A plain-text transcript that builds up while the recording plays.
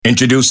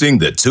Introducing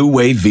the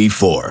Two-Way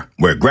V4,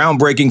 where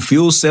groundbreaking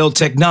fuel cell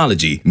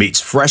technology meets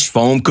fresh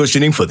foam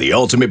cushioning for the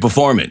ultimate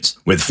performance.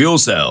 With fuel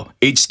cell,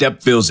 each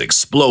step feels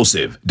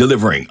explosive,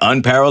 delivering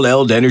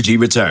unparalleled energy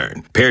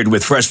return. Paired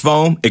with fresh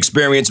foam,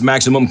 experience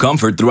maximum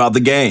comfort throughout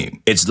the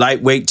game. Its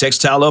lightweight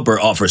textile upper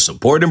offers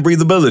support and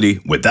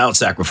breathability without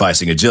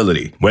sacrificing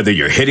agility. Whether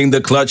you're hitting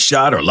the clutch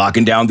shot or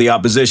locking down the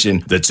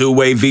opposition, the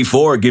Two-Way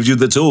V4 gives you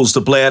the tools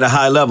to play at a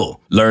high level.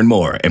 Learn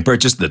more and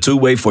purchase the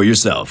Two-Way for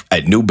yourself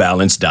at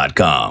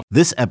newbalance.com.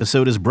 This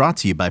episode is brought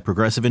to you by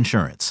Progressive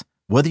Insurance.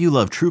 Whether you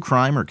love true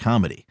crime or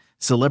comedy,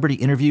 celebrity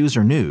interviews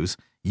or news,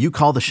 you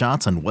call the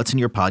shots on what's in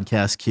your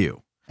podcast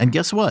queue. And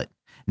guess what?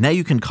 Now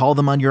you can call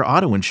them on your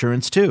auto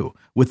insurance too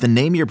with the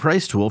Name Your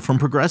Price tool from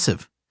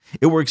Progressive.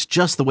 It works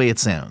just the way it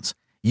sounds.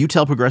 You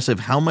tell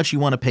Progressive how much you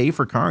want to pay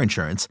for car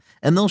insurance,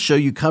 and they'll show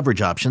you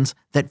coverage options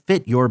that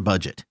fit your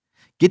budget.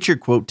 Get your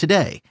quote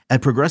today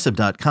at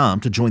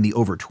Progressive.com to join the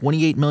over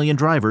 28 million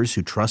drivers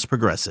who trust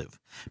Progressive.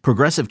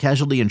 Progressive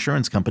Casualty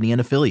Insurance Company and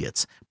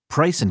Affiliates.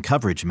 Price and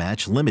coverage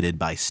match limited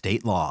by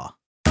state law.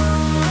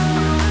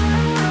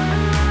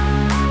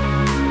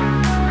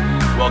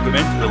 Welcome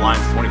into the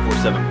Lions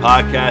 24/7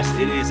 podcast.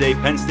 It is a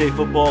Penn State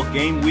football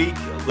game week,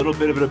 a little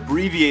bit of an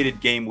abbreviated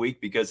game week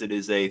because it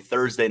is a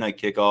Thursday night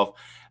kickoff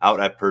out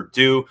at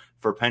Purdue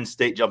for Penn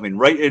State, jumping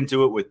right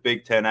into it with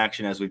Big Ten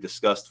action as we've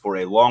discussed for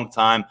a long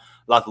time.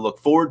 A lot to look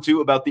forward to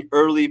about the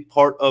early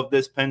part of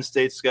this Penn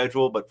State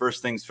schedule. But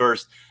first things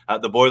first,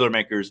 the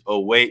Boilermakers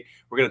await.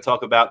 We're going to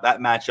talk about that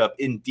matchup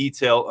in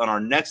detail on our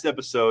next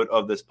episode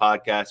of this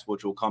podcast,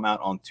 which will come out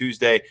on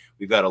Tuesday.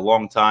 We've got a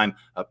long-time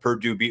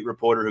Purdue beat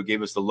reporter who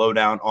gave us the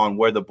lowdown on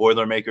where the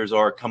Boilermakers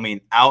are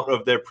coming out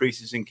of their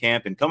preseason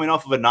camp and coming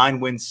off of a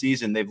 9-win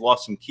season. They've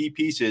lost some key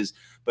pieces,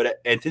 but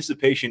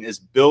anticipation is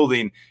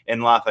building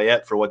in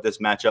Lafayette for what this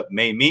matchup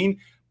may mean.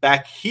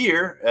 Back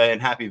here in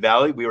Happy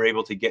Valley, we were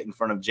able to get in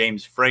front of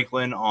James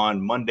Franklin on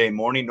Monday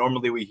morning.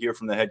 Normally, we hear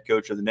from the head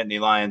coach of the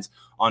Nittany Lions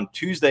on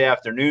Tuesday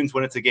afternoons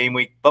when it's a game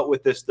week, but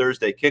with this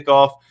Thursday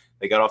kickoff,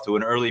 they got off to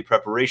an early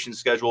preparation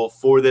schedule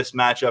for this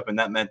matchup, and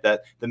that meant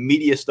that the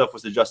media stuff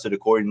was adjusted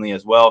accordingly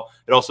as well.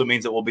 It also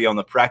means that we'll be on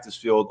the practice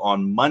field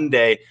on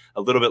Monday,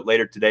 a little bit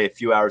later today, a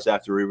few hours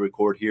after we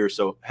record here.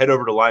 So head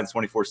over to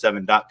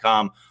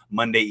Lions247.com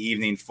Monday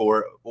evening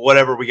for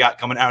whatever we got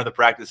coming out of the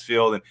practice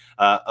field, and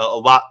a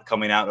lot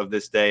coming out of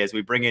this day as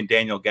we bring in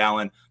Daniel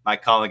Gallen, my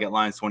colleague at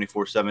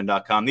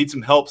Lions247.com. Need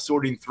some help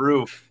sorting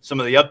through some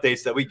of the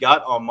updates that we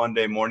got on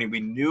Monday morning. We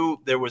knew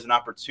there was an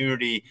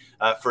opportunity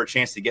for a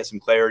chance to get some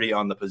clarity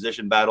on the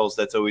position battles.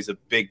 That's always a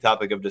big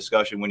topic of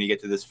discussion when you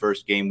get to this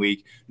first game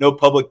week. No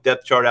public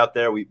depth chart out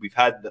there. We've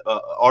had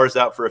ours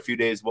out for a few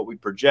days, what we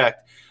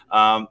project.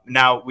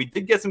 Now, we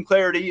did get some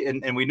clarity,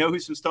 and we know who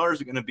some starters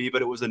are going to be,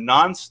 but it was a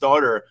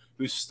non-starter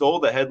who stole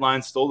the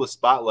headline, stole the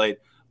spotlight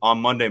on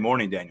Monday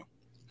morning, Daniel.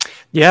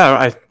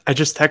 Yeah, I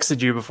just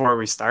texted you before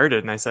we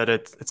started, and I said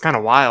it's kind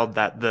of wild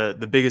that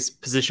the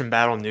biggest position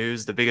battle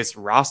news, the biggest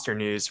roster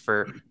news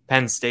for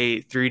Penn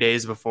State 3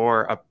 days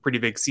before a pretty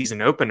big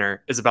season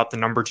opener is about the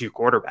number 2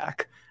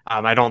 quarterback.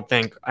 I don't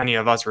think any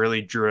of us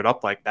really drew it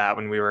up like that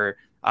when we were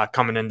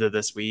coming into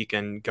this week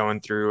and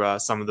going through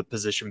some of the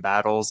position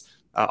battles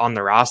on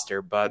the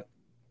roster. But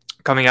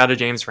coming out of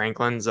James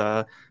Franklin's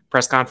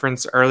press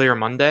conference earlier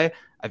Monday,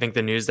 I think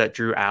the news that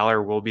Drew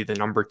Aller will be the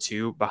number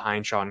 2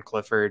 behind Sean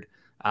Clifford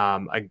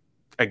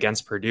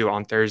against Purdue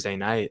on Thursday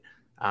night.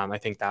 I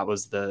think that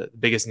was the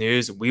biggest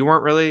news. We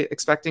weren't really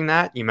expecting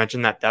that. You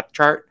mentioned that depth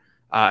chart,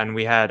 and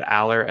we had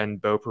Aller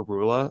and Beau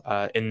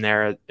Pribula in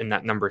there in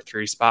that number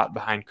 3 spot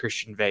behind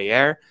Christian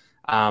Veillere.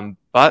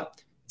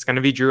 But it's going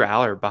to be Drew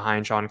Aller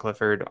behind Sean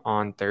Clifford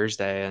on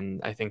Thursday,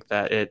 and I think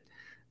that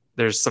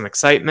there's some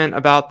excitement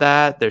about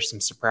that. There's some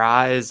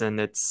surprise, and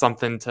it's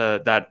something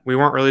that we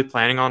weren't really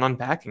planning on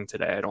unpacking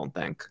today, I don't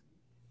think.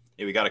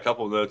 Yeah, we got a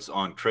couple of notes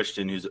on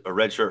Christian, who's a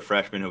redshirt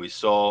freshman who we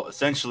saw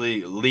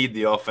essentially lead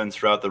the offense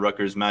throughout the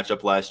Rutgers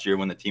matchup last year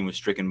when the team was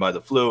stricken by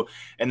the flu,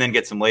 and then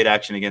get some late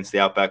action against the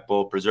Outback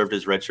Bowl, preserved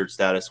his redshirt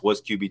status,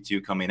 was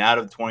QB2 coming out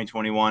of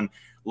 2021,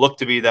 looked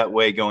to be that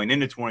way going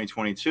into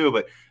 2022.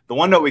 But the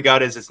one note we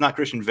got is it's not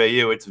Christian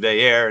Veilleux, it's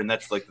Veillere, and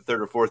that's like the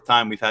third or fourth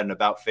time we've had an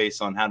about face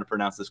on how to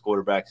pronounce this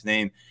quarterback's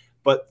name.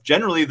 But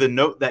generally, the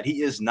note that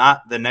he is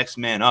not the next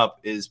man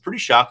up is pretty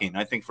shocking,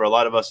 I think, for a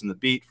lot of us in the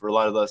beat, for a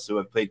lot of us who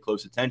have paid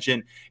close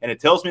attention. And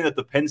it tells me that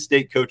the Penn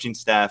State coaching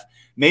staff,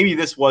 maybe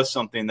this was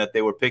something that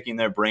they were picking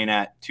their brain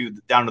at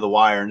down to the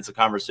wire. And it's a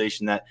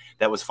conversation that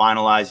was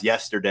finalized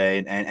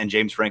yesterday. And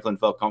James Franklin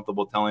felt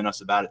comfortable telling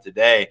us about it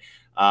today.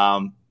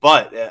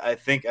 But I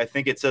think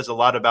it says a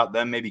lot about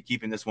them maybe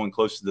keeping this one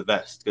close to the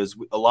vest, because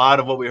a lot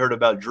of what we heard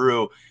about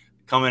Drew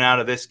coming out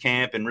of this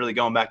camp and really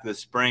going back to the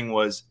spring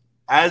was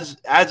as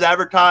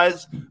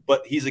advertised,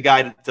 but he's a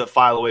guy to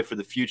file away for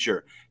the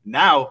future.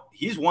 Now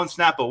he's one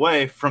snap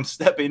away from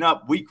stepping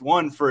up week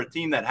 1 for a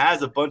team that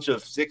has a bunch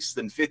of 6th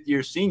and 5th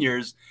year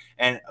seniors,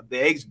 and the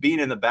eggs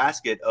being in the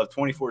basket of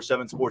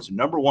 24/7 Sports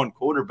number 1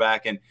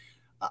 quarterback. And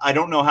I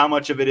don't know how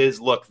much of it is,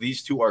 look,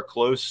 these two are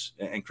close,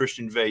 and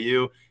Christian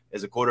Veilleux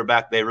is a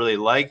quarterback they really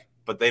like.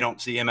 but they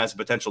don't see him as a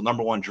potential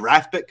number one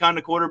draft pick kind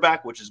of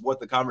quarterback, which is what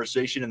the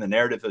conversation and the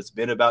narrative has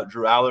been about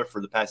Drew Aller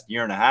for the past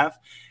year and a half.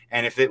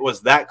 And if it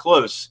was that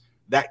close,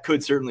 that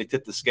could certainly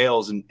tip the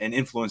scales and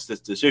influence this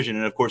decision.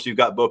 And of course, you've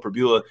got Beau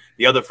Pribula,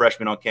 the other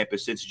freshman on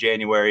campus since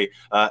January.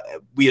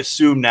 We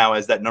assume now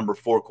as that number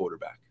 4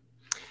 quarterback.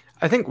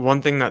 I think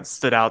one thing that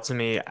stood out to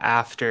me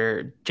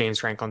after James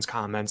Franklin's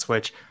comments,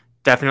 which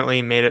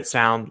definitely made it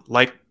sound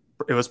like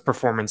it was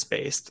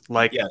performance-based.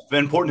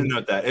 Important to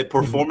note that.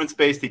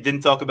 Performance-based. He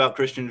didn't talk about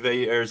Christian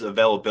Veilleur's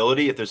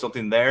availability. If there's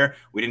something there,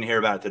 we didn't hear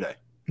about it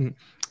today.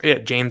 Yeah,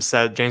 James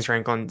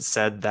Franklin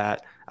said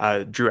that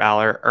Drew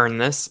Aller earned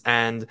this.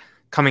 And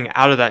coming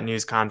out of that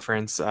news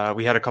conference,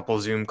 we had a couple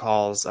of Zoom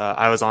calls.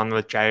 I was on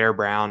with Jair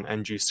Brown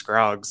and Juice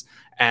Scruggs,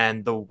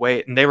 and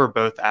they were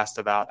both asked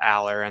about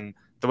Aller, and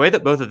the way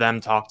that both of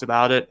them talked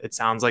about it, it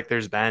sounds like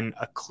there's been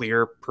a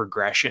clear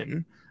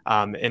progression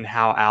in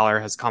how Aller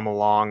has come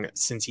along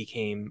since he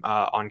came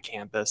on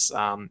campus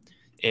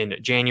in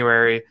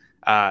January.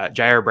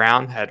 Jair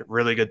Brown had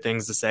really good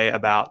things to say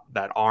about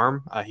that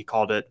arm. He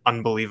called it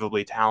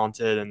unbelievably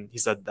talented, and he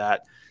said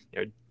that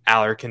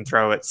Aller can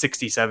throw it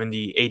 60,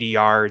 70, 80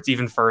 yards,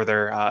 even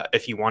further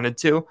if he wanted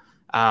to,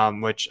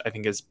 which I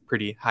think is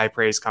pretty high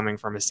praise coming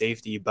from a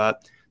safety.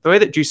 But the way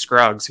that Juice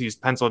Scruggs, who's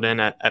penciled in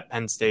at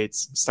Penn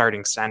State's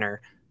starting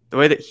center, the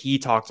way that he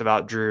talked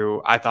about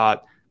Drew, I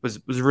thought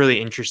was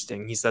really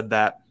interesting. He said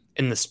that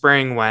in the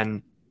spring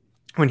when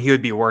he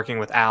would be working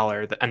with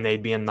Aller and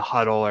they'd be in the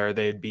huddle or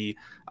they'd be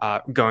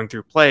going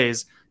through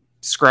plays,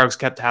 Scruggs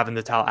kept having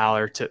to tell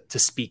Aller to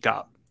speak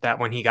up, that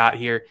when he got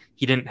here,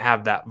 he didn't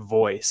have that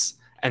voice.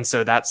 And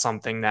so that's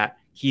something that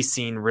he's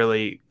seen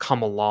really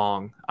come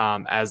along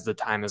as the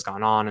time has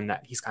gone on, and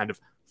that he's kind of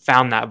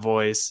found that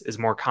voice, is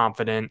more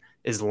confident,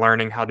 is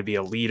learning how to be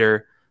a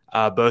leader.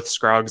 Both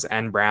Scruggs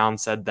and Brown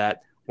said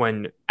that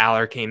when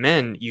Aller came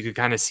in, you could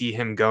kind of see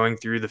him going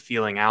through the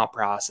feeling out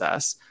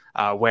process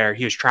where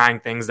he was trying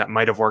things that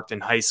might have worked in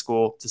high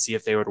school to see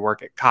if they would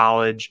work at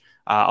college,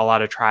 a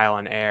lot of trial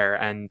and error.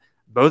 And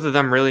both of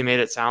them really made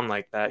it sound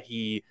like that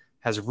he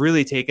has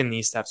really taken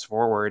these steps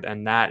forward,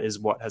 and that is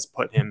what has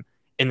put him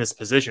in this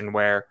position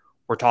where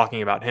we're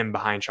talking about him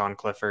behind Sean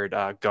Clifford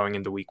going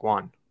into week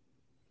 1.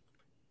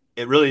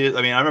 It really is.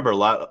 I mean, I remember a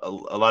lot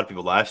of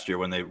people last year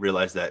when they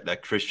realized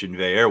that Christian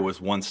Veilleur was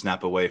one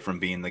snap away from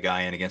being the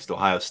guy in against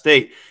Ohio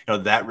State.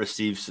 That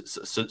receives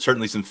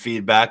certainly some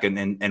feedback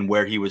and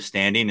where he was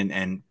standing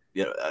and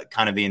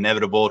kind of the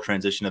inevitable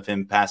transition of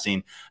him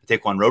passing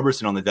Taquan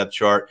Roberson on the depth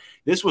chart.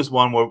 This was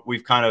one where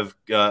we've kind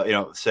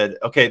of said,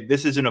 okay,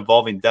 this is an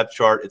evolving depth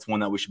chart. It's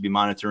one that we should be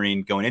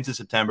monitoring going into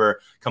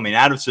September, coming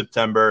out of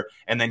September,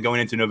 and then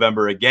going into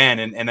November again.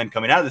 And then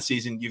coming out of the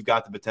season, you've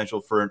got the potential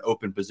for an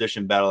open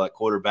position battle at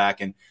quarterback.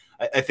 And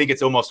I think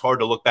it's almost hard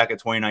to look back at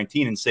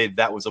 2019 and say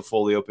that was a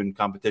fully open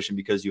competition,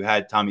 because you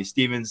had Tommy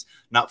Stevens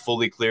not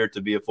fully cleared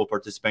to be a full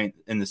participant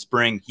in the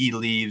spring. He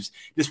leaves.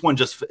 This one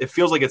it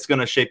feels like it's going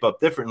to shape up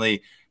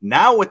differently.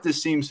 Now what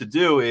this seems to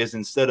do is,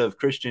 instead of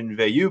Christian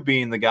Veilleur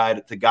being the guy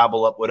to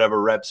gobble up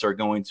whatever reps are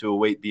going to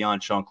await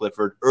beyond Sean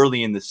Clifford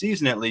early in the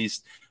season, at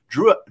least,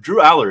 Drew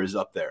Aller is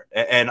up there.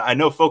 And I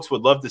know folks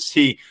would love to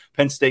see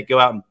Penn State go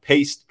out and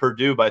paste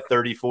Purdue by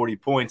 30, 40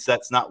 points.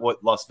 That's not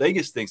what Las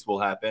Vegas thinks will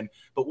happen.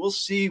 But we'll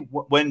see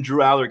when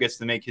Drew Aller gets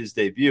to make his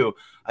debut.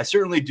 I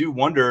certainly do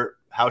wonder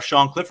how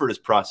Sean Clifford is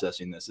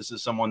processing this. This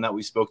is someone that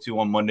we spoke to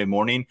on Monday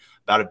morning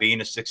about it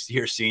being a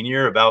 6th-year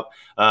senior, about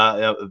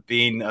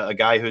being a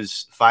guy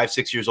who's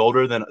 5-6 years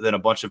older than a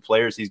bunch of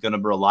players he's going to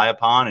rely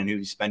upon and who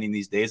he's spending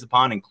these days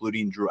upon,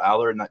 including Drew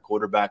Aller in that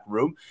quarterback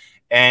room.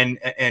 And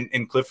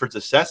in Clifford's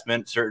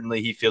assessment,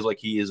 certainly he feels like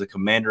he is a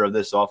commander of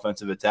this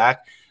offensive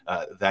attack.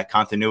 That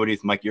continuity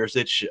with Mike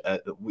Yurcich,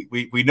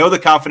 we know the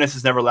confidence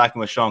is never lacking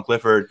with Sean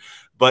Clifford,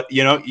 but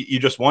you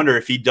just wonder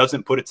if he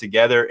doesn't put it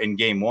together in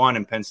game 1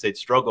 and Penn State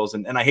struggles.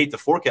 And I hate to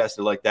forecast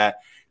it like that.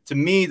 To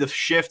me, the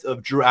shift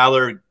of Drew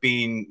Aller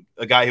being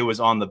a guy who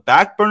was on the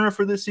back burner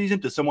for this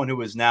season to someone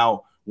who is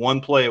now one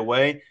play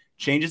away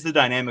changes the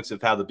dynamics of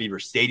how the Beaver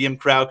Stadium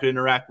crowd could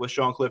interact with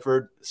Sean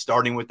Clifford,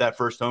 starting with that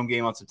first home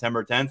game on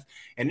September 10th.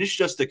 And it's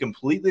just a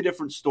completely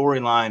different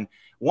storyline,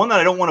 one that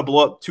I don't want to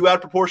blow up too out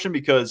of proportion,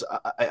 because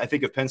I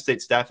think if Penn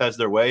State staff has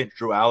their way,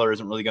 Drew Aller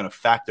isn't really going to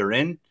factor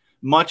in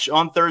much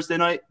on Thursday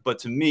night. But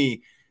to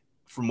me,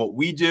 from what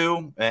we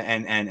do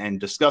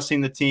and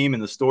discussing the team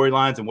and the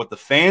storylines and what the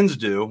fans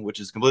do, which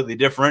is completely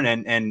different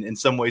and in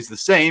some ways the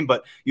same,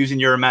 but using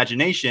your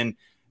imagination,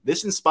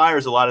 this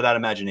inspires a lot of that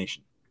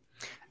imagination.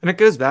 And it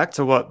goes back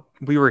to what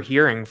we were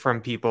hearing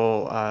from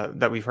people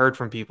that we've heard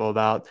from people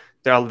about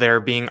there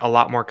being a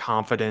lot more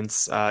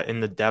confidence in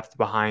the depth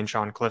behind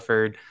Sean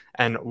Clifford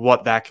and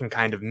what that can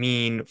kind of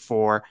mean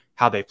for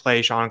how they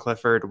play Sean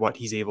Clifford, what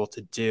he's able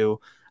to do.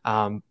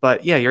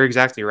 But yeah, you're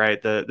exactly right.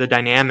 The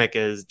dynamic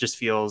just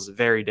feels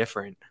very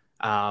different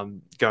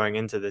going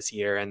into this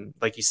year. And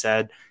like you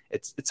said,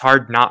 it's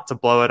hard not to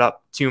blow it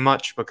up too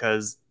much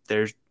because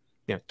there's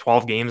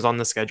 12 games on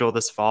the schedule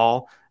this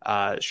fall.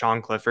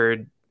 Sean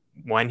Clifford,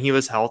 when he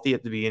was healthy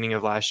at the beginning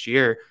of last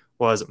year,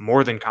 was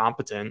more than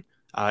competent.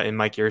 in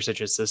Mike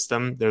Yurcich's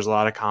system. There's a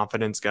lot of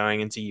confidence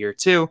going into year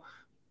 2,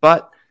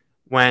 but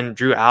when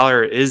Drew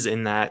Aller is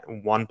in that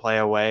one play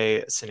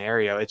away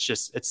scenario,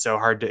 it's so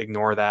hard to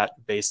ignore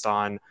that based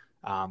on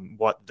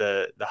what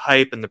the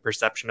hype and the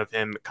perception of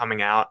him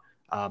coming out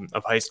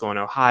of high school in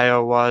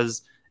Ohio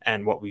was,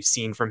 and what we've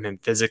seen from him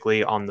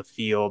physically on the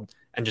field,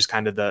 and just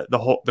kind of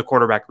the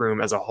quarterback room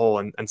as a whole,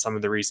 and some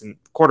of the recent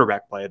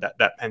quarterback play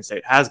that Penn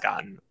State has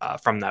gotten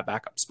from that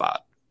backup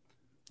spot.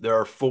 There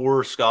are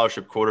 4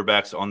 scholarship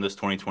quarterbacks on this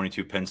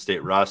 2022 Penn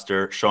State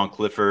roster. Sean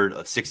Clifford,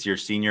 a 6-year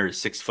senior, is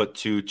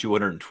 6'2",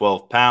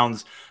 212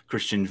 pounds.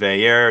 Christian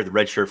Veillere, the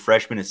redshirt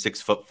freshman, is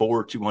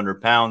 6'4",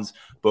 200 pounds.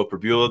 Beau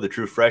Pribula, the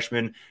true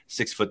freshman,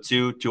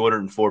 6'2",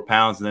 204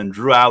 pounds. And then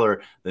Drew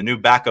Aller, the new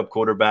backup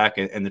quarterback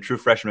and the true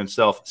freshman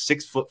himself,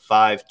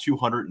 6'5",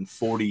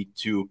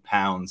 242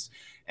 pounds.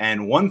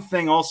 And one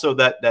thing also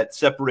that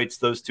separates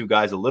those two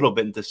guys a little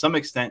bit, and to some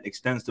extent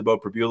extends to Beau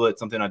Pribula, it's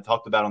something I've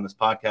talked about on this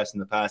podcast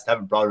in the past,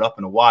 haven't brought it up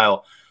in a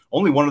while.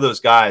 Only one of those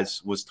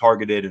guys was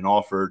targeted and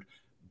offered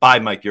by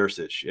Mike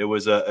Yurcich. It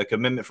was a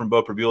commitment from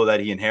Beau Pribula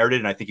that he inherited,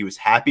 and I think he was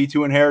happy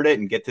to inherit it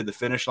and get to the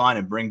finish line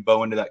and bring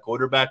Beau into that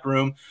quarterback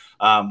room,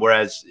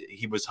 whereas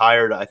he was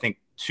hired, I think,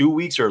 2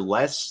 weeks or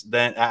less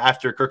than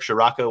after Kirk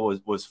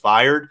Ciarrocca was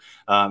fired.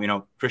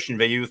 Christian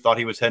Veillere thought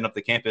he was heading up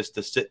the campus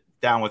to sit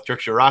down with Kirk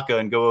Ciarrocca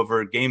and go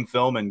over game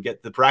film and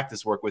get the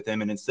practice work with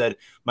him. And instead,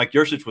 Mike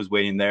Yurcich was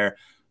waiting there.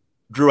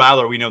 Drew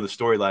Aller, we know the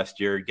story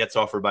last year, gets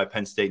offered by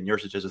Penn State, and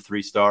Yurcich as a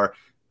 3-star,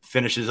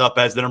 finishes up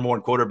as the number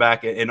 1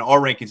 quarterback in our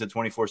rankings at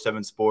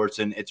 24/7 Sports,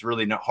 and it's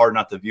really hard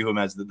not to view him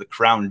as the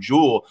crown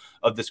jewel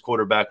of this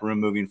quarterback room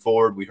moving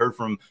forward. We heard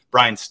from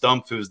Brian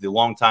Stumpf, who's the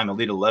longtime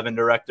Elite 11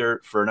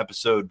 director, for an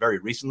episode very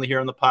recently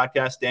here on the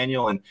podcast,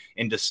 Daniel, and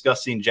in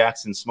discussing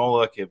Jackson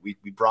Smolik, we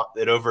brought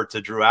it over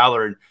to Drew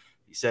Aller, and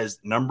he says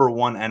number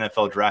 1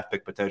 NFL draft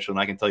pick potential,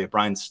 and I can tell you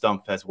Brian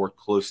Stumpf has worked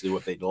closely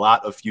with a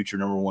lot of future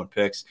number 1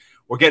 picks.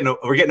 We're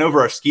getting over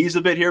our skis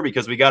a bit here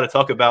because we got to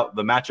talk about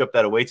the matchup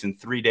that awaits in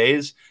 3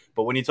 days.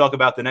 But when you talk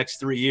about the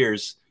next 3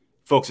 years,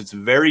 folks, it's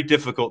very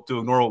difficult to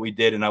ignore what we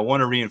did. And I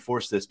want to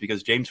reinforce this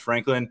because James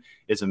Franklin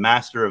is a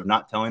master of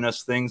not telling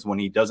us things when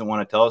he doesn't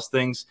want to tell us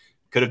things.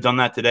 Could have done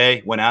that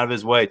today, went out of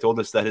his way, told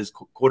us that his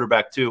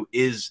quarterback 2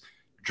 is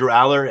Drew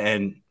Aller,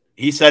 and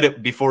he said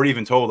it before he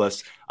even told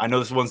us. I know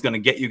this one's going to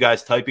get you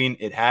guys typing.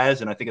 It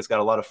has, and I think it's got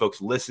a lot of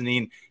folks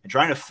listening and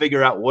trying to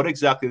figure out what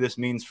exactly this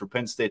means for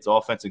Penn State's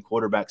offense and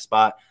quarterback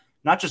spot,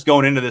 not just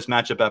going into this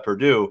matchup at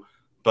Purdue,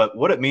 but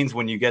what it means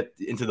when you get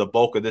into the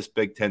bulk of this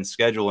Big Ten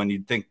schedule. And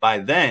you'd think by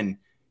then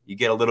you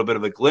get a little bit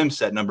of a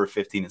glimpse at number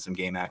 15 in some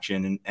game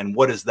action. And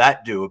what does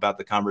that do about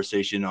the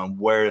conversation on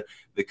where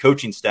the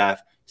coaching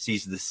staff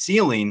sees the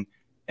ceiling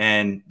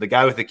and the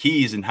guy with the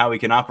keys and how he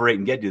can operate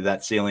and get to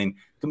that ceiling?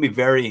 Can be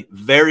very,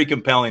 very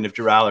compelling if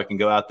Drew Aller can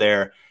go out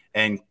there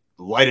and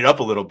light it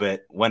up a little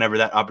bit whenever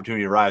that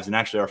opportunity arrives. And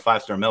actually, our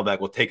 5-star mailbag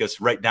will take us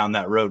right down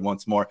that road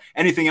once more.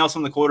 Anything else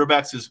on the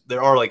quarterbacks? Because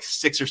there are like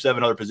 6 or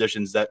 7 other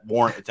positions that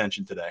warrant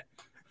attention today.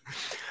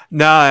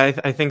 No,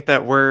 I think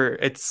that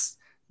it's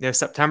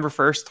September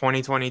 1st,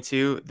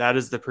 2022. That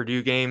is the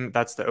Purdue game.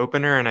 That's the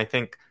opener. And I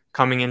think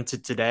coming into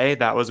today,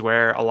 that was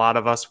where a lot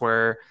of us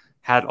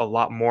had a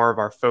lot more of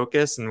our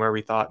focus and where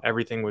we thought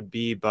everything would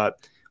be.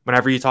 But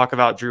whenever you talk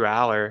about Drew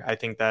Aller, I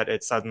think that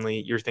it's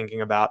suddenly you're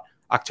thinking about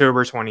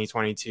October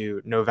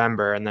 2022,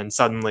 November, and then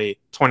suddenly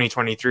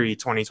 2023,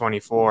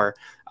 2024.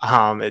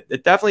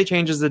 It definitely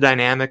changes the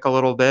dynamic a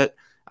little bit.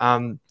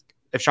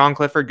 If Sean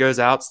Clifford goes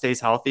out, stays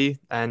healthy,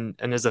 and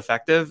is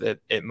effective,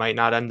 it might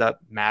not end up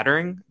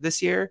mattering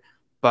this year.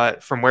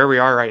 But from where we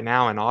are right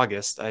now in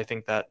August, I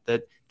think that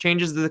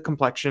changes the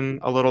complexion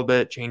a little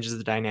bit, changes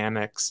the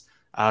dynamics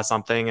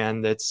something,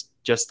 and it's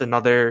just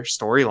another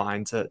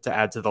storyline to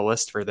add to the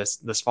list for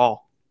this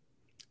fall.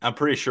 I'm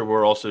pretty sure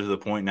we're also to the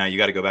point now, you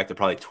got to go back to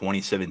probably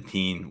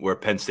 2017 where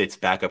Penn State's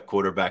backup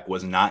quarterback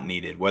was not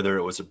needed, whether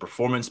it was a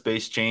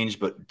performance-based change,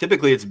 but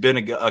typically it's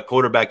been a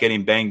quarterback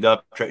getting banged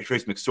up.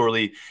 Trace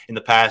McSorley in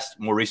the past,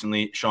 more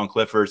recently Sean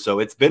Clifford. So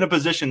it's been a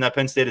position that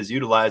Penn State has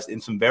utilized in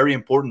some very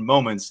important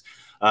moments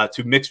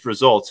to mixed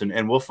results.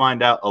 And we'll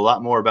find out a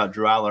lot more about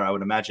Drew Aller, I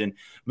would imagine,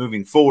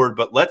 moving forward.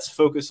 But let's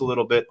focus a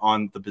little bit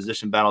on the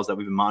position battles that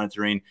we've been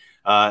monitoring,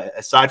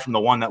 aside from the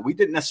one that we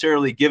didn't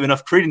necessarily give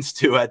enough credence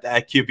to at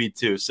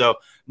QB2. So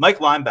Mike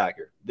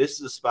linebacker, this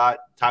is a spot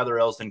Tyler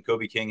Elsdon,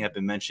 Kobe King have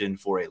been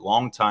mentioned for a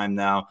long time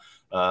now.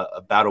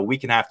 About a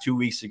week and a half, 2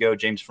 weeks ago,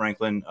 James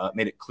Franklin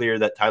made it clear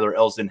that Tyler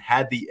Elsdon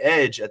had the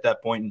edge at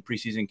that point in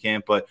preseason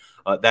camp, but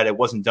that it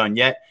wasn't done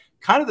yet.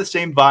 Kind of the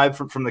same vibe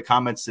from the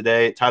comments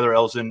today. Tyler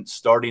Elsdon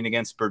starting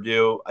against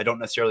Purdue. I don't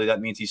necessarily that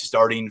means he's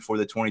starting for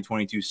the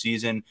 2022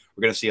 season.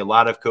 We're going to see a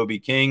lot of Kobe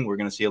King. We're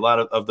going to see a lot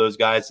of those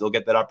guys. They'll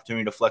get that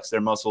opportunity to flex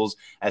their muscles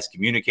as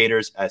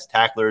communicators, as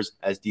tacklers,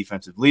 as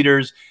defensive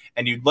leaders.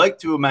 And you'd like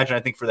to imagine, I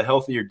think, for the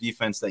healthier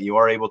defense that you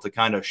are able to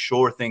kind of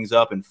shore things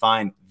up and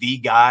find the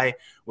guy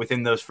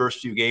within those first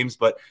few games.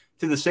 But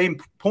to the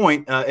same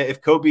point,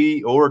 if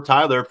Kobe or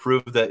Tyler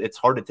prove that it's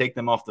hard to take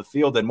them off the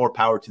field, then more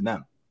power to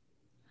them.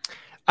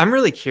 I'm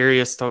really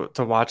curious to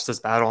watch this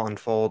battle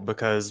unfold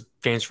because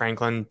James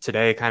Franklin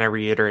today kind of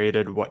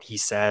reiterated what he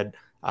said,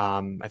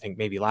 I think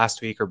maybe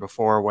last week or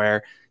before,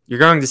 where you're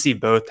going to see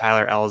both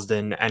Tyler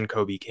Elsdon and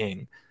Kobe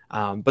King.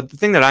 But the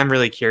thing that I'm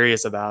really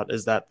curious about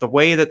is that the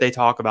way that they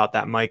talk about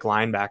that Mike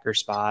linebacker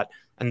spot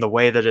and the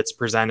way that it's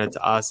presented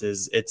to us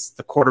is it's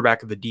the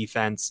quarterback of the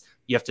defense.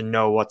 You have to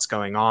know what's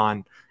going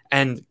on.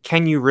 And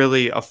can you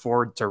really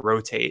afford to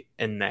rotate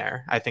in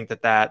there? I think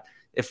that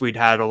if we'd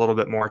had a little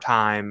bit more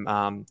time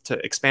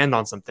to expand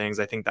on some things,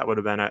 I think that would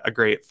have been a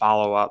great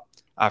follow-up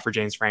for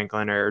James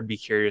Franklin, or I'd be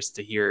curious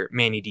to hear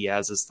Manny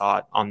Diaz's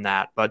thought on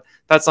that. But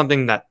that's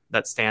something that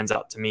stands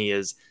out to me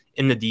is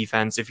in the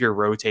defense, if you're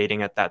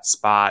rotating at that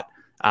spot,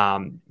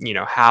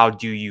 how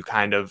do you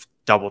kind of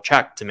double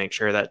check to make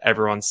sure that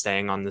everyone's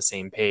staying on the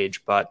same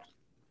page? But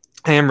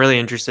I am really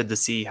interested to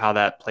see how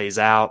that plays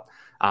out.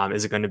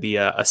 Is it going to be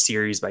a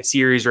series by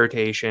series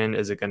rotation?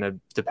 Is it going to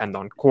depend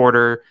on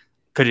quarter?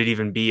 Could it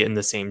even be in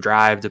the same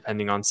drive,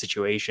 depending on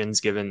situations,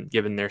 given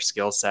their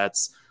skill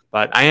sets?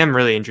 But I am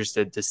really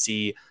interested to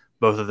see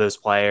both of those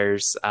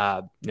players,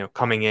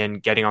 coming in,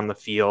 getting on the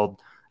field.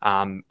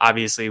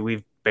 Obviously,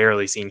 we've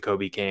barely seen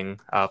Kobe King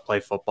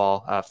play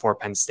football for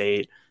Penn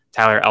State.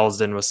 Tyler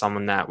Elsdon was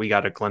someone that we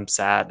got a glimpse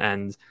at,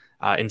 and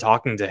in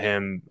talking to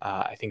him,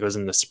 I think it was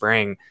in the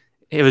spring,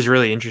 it was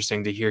really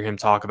interesting to hear him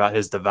talk about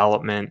his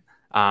development.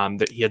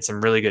 That he had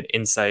some really good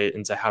insight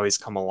into how he's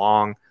come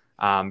along.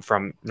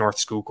 From North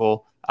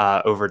Schuylkill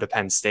over to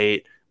Penn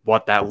State,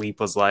 what that leap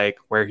was like,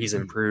 where he's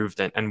improved,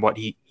 and what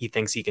he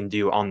thinks he can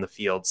do on the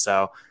field.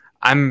 So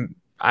I'm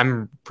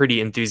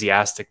pretty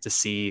enthusiastic to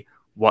see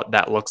what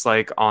that looks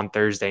like on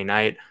Thursday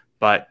night.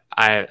 But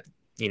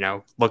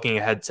looking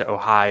ahead to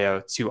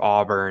Ohio, to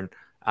Auburn,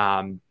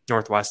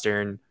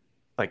 Northwestern,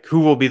 like who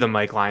will be the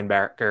Mike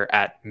linebacker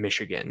at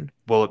Michigan?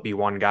 Will it be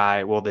one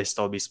guy? Will they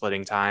still be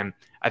splitting time?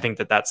 I think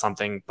that's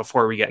something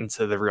before we get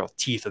into the real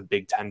teeth of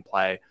Big Ten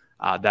play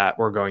that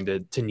we're going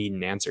to need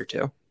an answer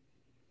to.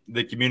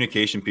 The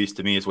communication piece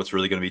to me is what's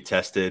really going to be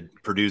tested.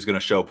 Purdue's going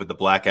to show up with the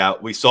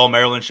blackout. We saw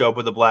Maryland show up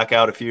with the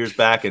blackout a few years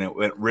back, and it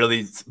went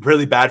really,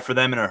 really bad for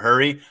them in a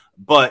hurry.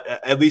 But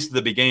at least at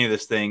the beginning of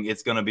this thing,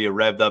 it's going to be a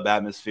revved up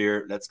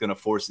atmosphere that's going to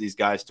force these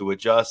guys to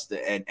adjust.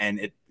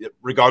 And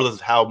regardless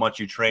of how much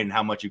you train and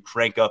how much you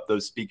crank up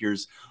those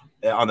speakers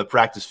on the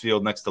practice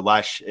field next to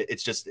Lesh,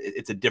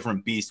 it's a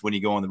different beast when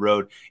you go on the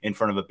road in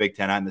front of a Big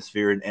Ten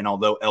atmosphere. And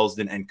although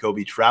Elsdon and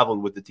Kobe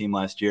traveled with the team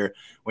last year,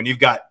 when you've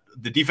got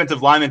the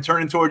defensive lineman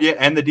turning toward you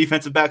and the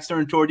defensive backs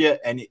turning toward you,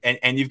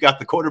 and you've got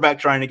the quarterback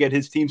trying to get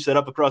his team set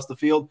up across the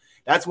field,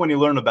 that's when you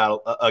learn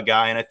about a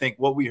guy. And I think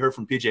what we heard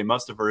from PJ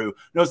Mustipher, who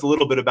knows a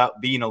little bit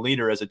about being a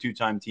leader as a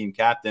two-time team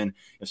captain,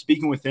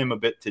 speaking with him a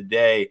bit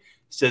today,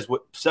 says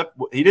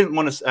he didn't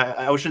want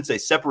to, I shouldn't say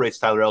separates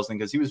Tyler Elsdon,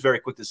 because he was very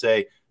quick to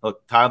say,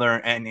 look, Tyler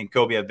and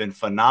Kobe have been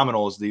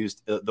phenomenal, as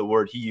the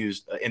word he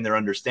used, in their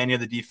understanding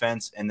of the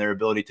defense and their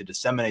ability to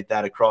disseminate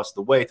that across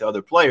the way to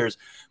other players.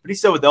 But he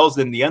said with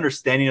Elsdon, the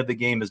understanding of the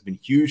game has been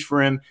huge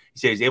for him. He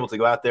said he's able to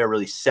go out there,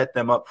 really set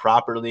them up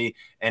properly,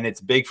 and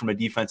it's big from a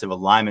defensive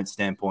alignment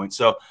standpoint.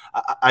 So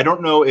I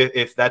don't know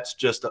if that's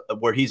just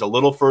where he's a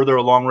little further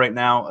along right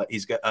now.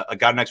 He's got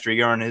an extra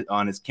year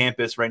on his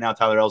campus right now,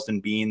 Tyler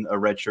Elsdon being a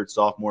redshirt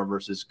sophomore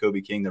versus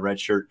Kobe King, the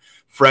redshirt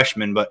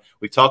freshman. But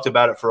we talked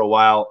about it for a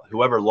while.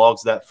 Whoever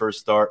logs that first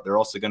start, they're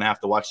also going to have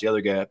to watch the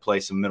other guy play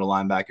some middle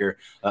linebacker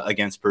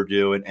against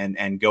Purdue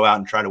and go out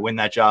and try to win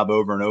that job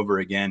over and over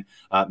again.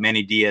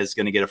 Manny Diaz is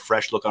going to get a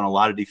fresh look on a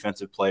lot of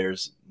defensive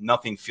players.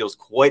 Nothing feels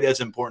quite as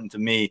important to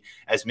me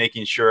as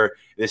making sure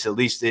this at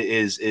least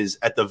is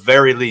at the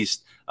very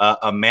least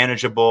a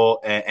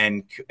manageable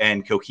and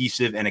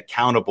cohesive and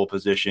accountable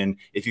position.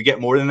 If you get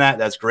more than that,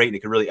 that's great, and it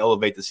could really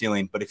elevate the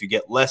ceiling. But if you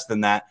get less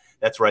than that,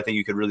 that's where I think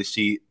you could really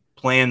see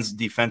plans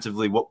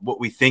defensively, what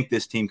we think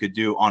this team could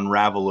do,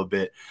 unravel a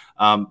bit.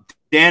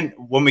 Dan,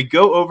 when we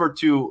go over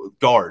to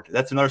guard,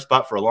 that's another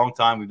spot for a long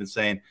time. We've been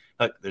saying,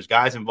 look, there's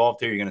guys involved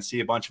here. You're going to see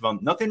a bunch of them.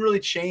 Nothing really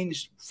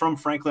changed from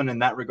Franklin in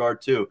that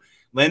regard, too.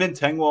 Landon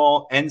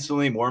Tengwall and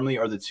Salim Wormley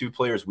are the two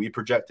players we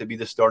project to be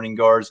the starting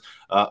guards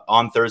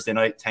on Thursday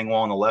night.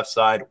 Tengwall on the left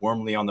side,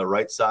 Wormley on the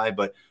right side.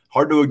 But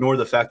hard to ignore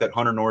the fact that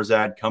Hunter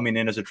Norzad, coming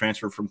in as a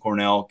transfer from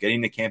Cornell,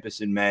 getting to campus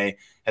in May,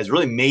 has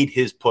really made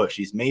his push.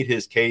 He's made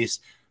his case.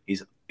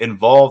 He's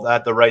involved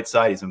at the right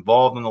side. He's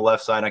involved on the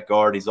left side at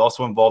guard. He's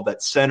also involved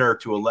at center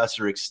to a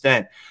lesser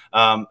extent.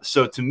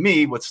 So to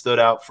me, what stood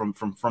out from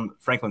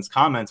Franklin's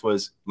comments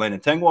was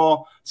Landon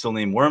Tengwall,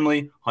 Salim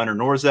Wormley, Hunter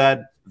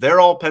Norzad.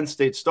 They're all Penn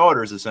State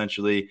starters,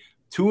 essentially.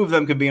 Two of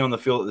them can be on the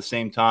field at the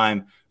same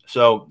time.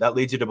 So that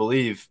leads you to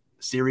believe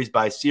series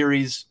by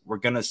series, we're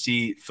going to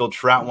see Phil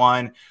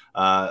Trautwein,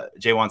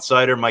 Jaywan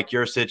Sider, Mike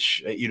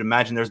Yursich. You'd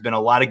imagine there's been a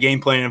lot of game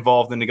planning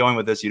involved into going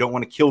with this. You don't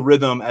want to kill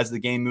rhythm as the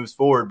game moves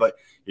forward, but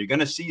you're going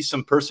to see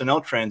some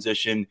personnel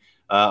transition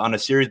on a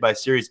series by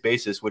series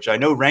basis, which I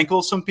know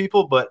rankles some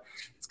people, but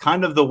it's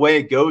kind of the way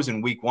it goes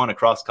in week one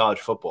across college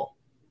football.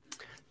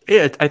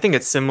 Yeah, I think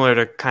it's similar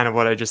to kind of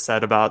what I just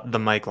said about the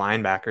Mike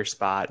linebacker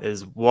spot.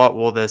 Is what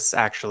will this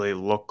actually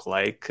look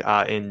like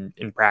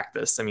in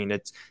practice? I mean,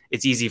 it's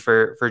easy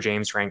for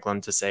James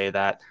Franklin to say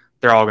that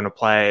they're all going to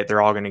play,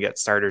 they're all going to get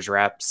starters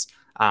reps,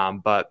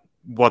 but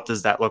what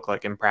does that look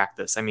like in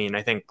practice? I mean,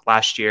 I think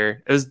last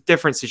year it was a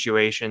different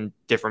situation,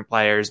 different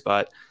players,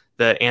 but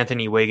the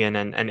Anthony Wiggin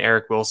and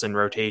Eric Wilson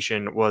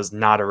rotation was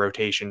not a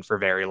rotation for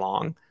very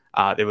long.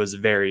 It was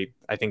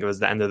I think it was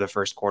the end of the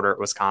first quarter at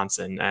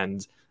Wisconsin,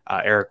 and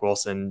Eric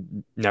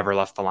Wilson never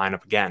left the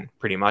lineup again,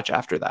 pretty much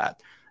after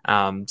that.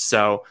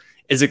 So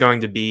is it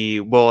going to be,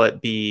 will it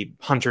be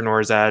Hunter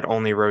Nourzad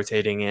only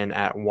rotating in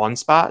at one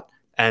spot?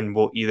 And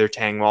will either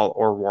Tangwall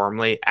or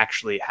Wormley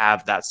actually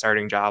have that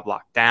starting job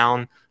locked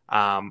down?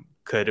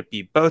 Could it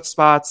be both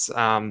spots?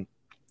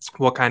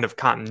 What kind of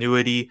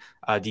continuity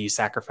do you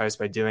sacrifice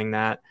by doing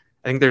that?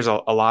 I think there's a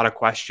lot of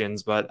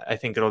questions, but I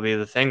think it'll be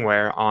the thing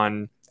where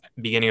on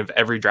beginning of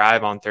every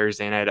drive on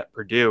Thursday night at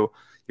Purdue,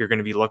 you're going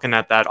to be looking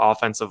at that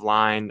offensive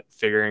line,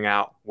 figuring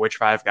out which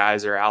 5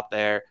 guys are out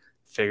there,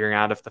 figuring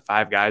out if the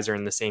 5 guys are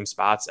in the same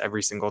spots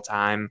every single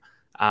time.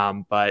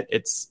 But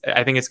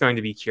I think it's going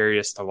to be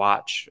curious to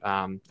watch.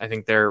 I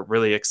think they're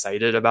really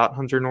excited about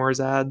Hunter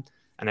Nourzad,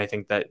 and I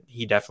think that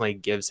he definitely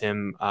gives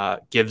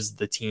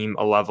the team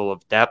a level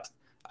of depth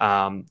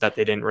that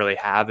they didn't really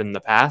have in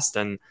the past.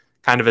 And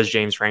kind of as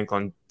James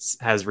Franklin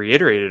has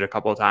reiterated a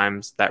couple of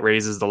times, that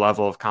raises the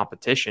level of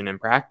competition in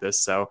practice.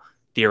 So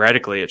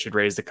theoretically, it should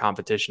raise the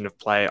competition of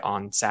play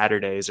on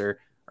Saturdays or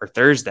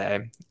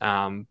Thursday.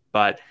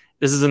 But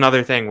this is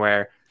another thing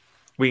where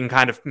we can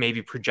kind of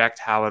maybe project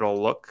how it'll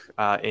look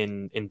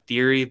in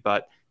theory,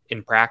 but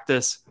in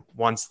practice,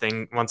 once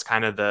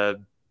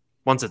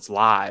it's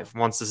live,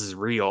 once this is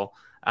real,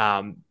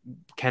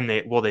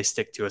 will they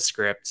stick to a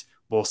script?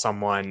 Will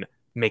someone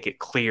make it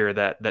clear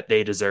that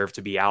they deserve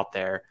to be out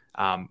there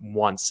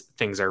once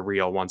things are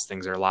real, once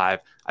things are live?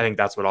 I think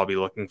that's what I'll be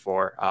looking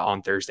for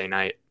on Thursday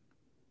night.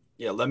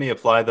 Yeah, let me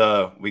apply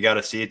the "we got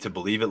to see it to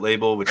believe it"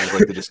 label, which is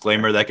like the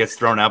disclaimer that gets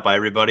thrown out by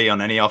everybody on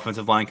any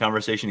offensive line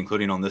conversation,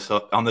 including on this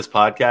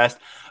podcast.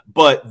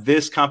 But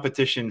this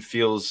competition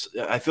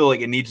I feel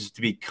like it needs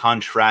to be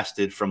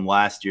contrasted from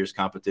last year's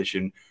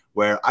competition,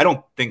 where I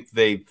don't think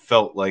they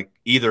felt like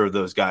either of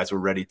those guys were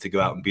ready to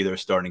go out and be their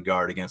starting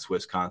guard against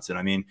Wisconsin.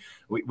 I mean,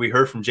 we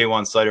heard from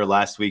Ja'Juan Seider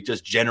last week,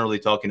 just generally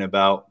talking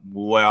about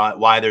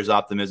why there's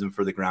optimism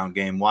for the ground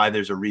game, why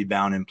there's a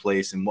rebound in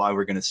place, and why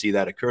we're going to see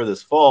that occur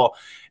this fall.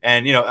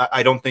 And,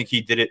 I don't think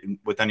he did it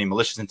with any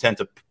malicious intent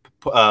to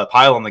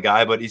pile on the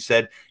guy, but he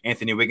said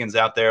Anthony Wiggins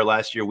out there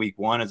last year, week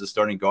 1 as a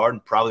starting guard,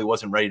 and probably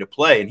wasn't ready to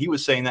play. And he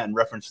was saying that in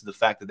reference to the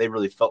fact that they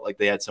really felt like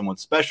they had someone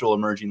special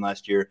emerging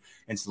last year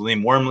in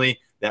Salim Wormley.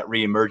 That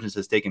reemergence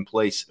has taken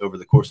place over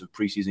the course of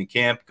preseason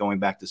camp, going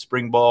back to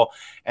spring ball.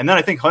 And then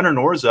I think Hunter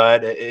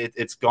Nourzad,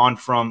 it's gone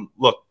from,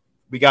 look,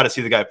 we got to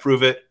see the guy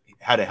prove it. He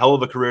had a hell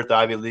of a career at the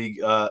Ivy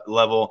League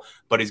level,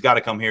 but he's got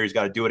to come here. He's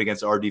got to do it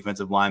against our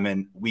defensive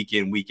linemen week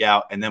in, week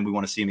out. And then we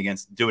want to see him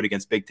do it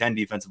against Big Ten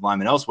defensive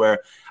linemen elsewhere.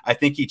 I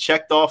think he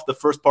checked off the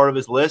first part of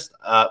his list.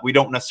 We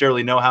don't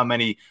necessarily know how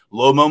many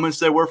low moments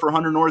there were for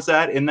Hunter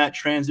Nourzad in that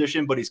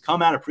transition, but he's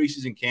come out of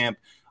preseason camp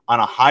on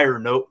a higher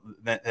note,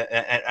 and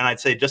I'd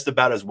say just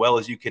about as well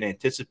as you can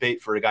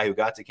anticipate for a guy who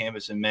got to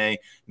campus in May,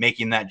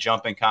 making that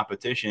jump in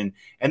competition.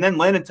 And then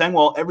Landon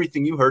Tengwall,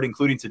 everything you heard,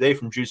 including today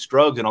from Juice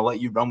Scruggs, and I'll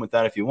let you run with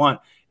that if you want,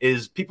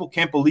 is people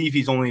can't believe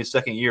he's only a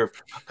second-year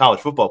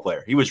college football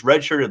player. He was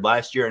redshirted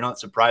last year. I know it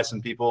surprised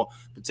some people,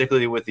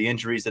 particularly with the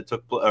injuries that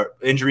took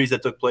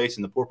place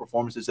and the poor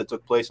performances that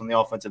took place on the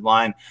offensive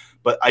line.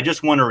 But I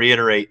just want to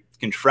reiterate,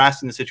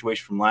 contrasting the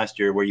situation from last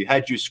year where you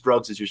had Juice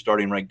Scruggs as your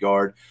starting right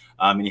guard,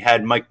 and you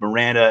had Mike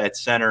Miranda at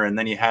center, and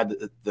then you had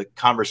the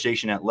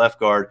conversation at left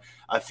guard.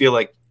 I feel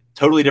like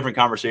totally different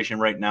conversation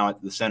right now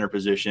at the center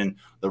position.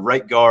 The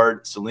right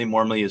guard, Salim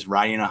Wormley, is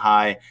riding a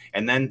high.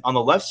 And then on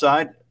the left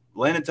side,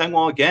 Landon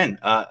Tengwall again.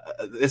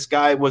 This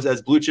guy was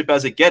as blue chip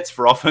as it gets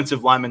for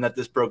offensive linemen that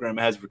this program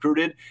has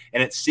recruited.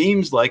 And it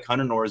seems like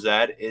Hunter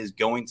Nourzad is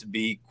going to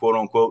be, quote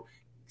unquote,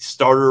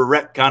 starter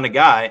rep kind of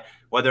guy,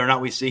 whether or not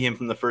we see him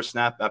from the first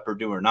snap at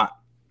Purdue or not.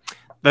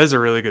 That is a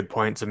really good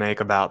point to make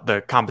about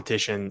the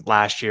competition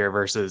last year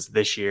versus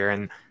this year.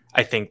 And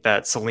I think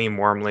that Salim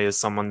Wormley is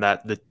someone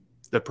that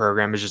the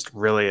program is just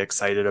really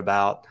excited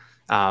about.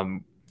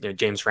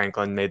 James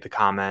Franklin made the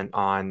comment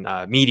on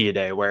Media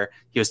Day where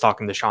he was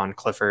talking to Sean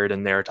Clifford,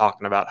 and they were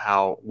talking about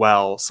how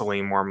well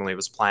Salim Wormley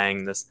was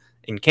playing this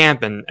in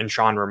camp. And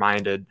Sean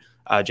reminded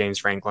James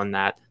Franklin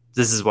that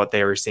this is what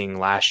they were seeing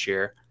last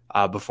year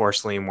before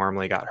Salim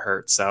Wormley got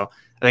hurt. So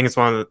I think it's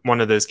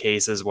one of those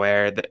cases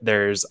where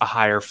there's a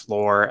higher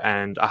floor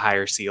and a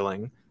higher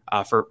ceiling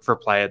for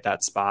play at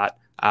that spot,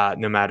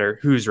 no matter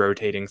who's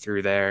rotating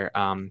through there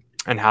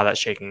and how that's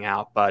shaking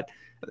out. But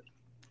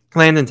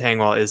Landon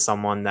Tengwall is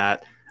someone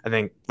that I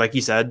think, like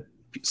you said,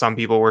 some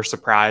people were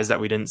surprised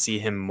that we didn't see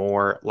him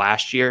more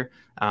last year.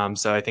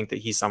 So I think that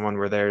he's someone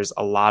where there's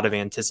a lot of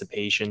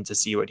anticipation to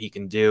see what he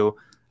can do.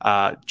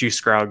 Juice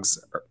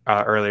Scruggs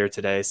earlier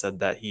today said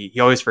that he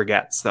always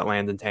forgets that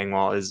Landon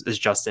Tengwall is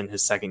just in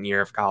his second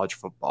year of college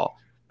football,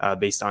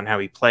 based on how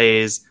he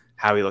plays,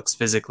 how he looks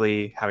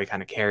physically, how he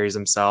kind of carries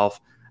himself.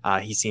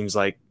 He seems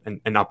like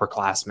an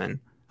upperclassman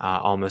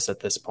almost at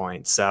this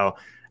point. So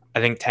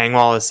I think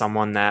Tengwall is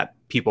someone that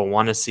people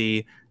want to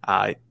see.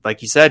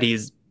 Like you said,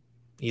 he's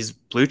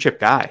blue chip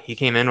guy. He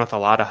came in with a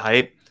lot of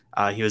hype.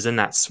 He was in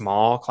that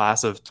small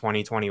class of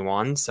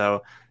 2021.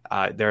 So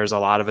there's a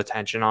lot of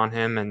attention on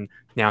him. And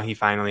now he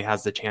finally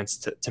has the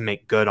chance to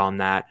make good on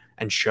that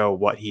and show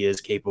what he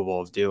is capable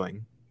of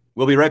doing.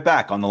 We'll be right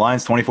back on the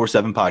Lions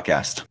 24/7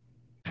 podcast.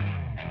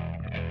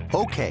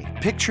 Okay,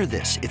 picture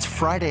this. It's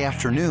Friday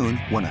afternoon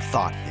when a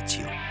thought hits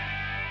you.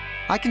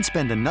 I can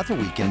spend another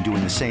weekend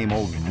doing the same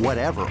old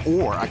whatever,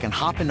 or I can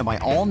hop into my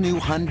all-new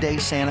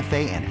Hyundai Santa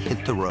Fe and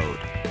hit the road.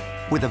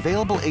 With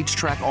available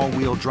H-Track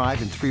all-wheel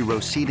drive and 3-row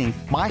seating,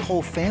 my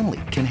whole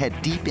family can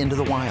head deep into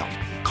the wild.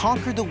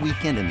 Conquer the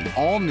weekend in the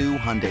all-new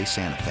Hyundai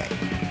Santa Fe.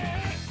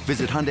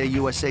 Visit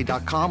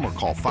HyundaiUSA.com or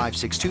call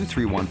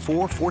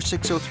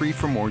 562-314-4603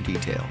 for more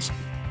details.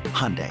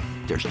 Hyundai,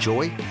 there's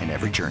joy in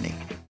every journey.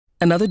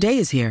 Another day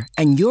is here,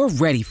 and you're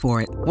ready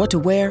for it. What to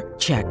wear?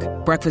 Check.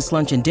 Breakfast,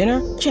 lunch, and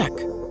dinner? Check.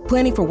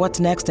 Planning for what's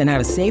next and how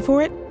to save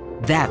for it?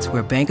 That's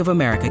where Bank of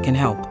America can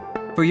help.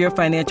 For your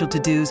financial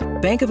to-dos,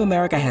 Bank of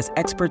America has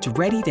experts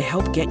ready to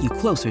help get you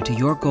closer to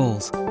your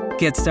goals.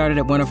 Get started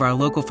at one of our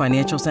local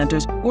financial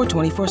centers or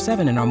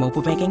 24/7 in our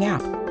mobile banking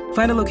app.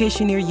 Find a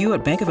location near you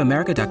at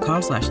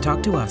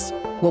bankofamerica.com/talktous.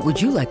 What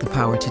would you like the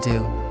power to do?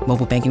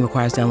 Mobile banking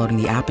requires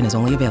downloading the app and is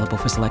only available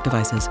for select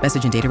devices.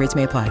 Message and data rates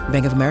may apply.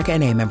 Bank of America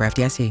NA, member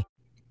FDIC.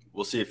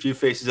 We'll see a few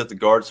faces at the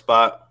guard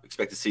spot.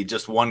 Expect to see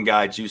just one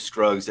guy, Juice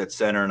Scruggs, at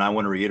center. And I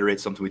want to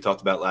reiterate something we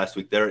talked about last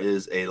week. There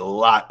is a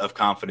lot of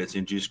confidence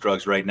in Juice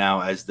Scruggs right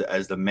now as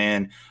the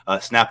man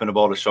snapping the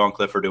ball to Sean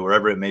Clifford or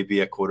wherever it may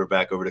be at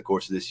quarterback over the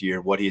course of this year,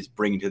 what he is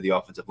bringing to the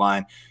offensive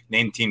line.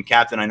 Named team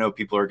captain. I know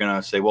people are going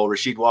to say, well,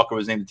 Rasheed Walker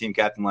was named the team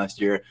captain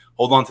last year.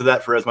 Hold on to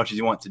that for as much as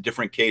you want. It's a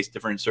different case,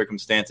 different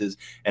circumstances.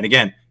 And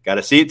again, got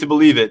to see it to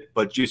believe it.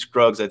 But Juice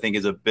Scruggs, I think,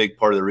 is a big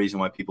part of the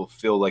reason why people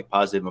feel like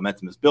positive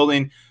momentum is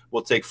building.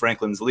 We'll take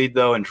Franklin's lead,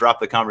 though, and drop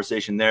the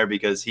conversation there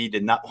because he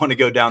did not want to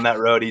go down that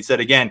road. He said,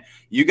 again,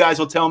 you guys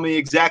will tell me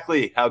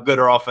exactly how good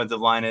our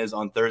offensive line is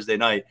on Thursday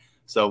night.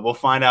 So we'll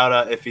find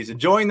out if he's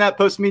enjoying that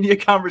post-media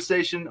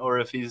conversation or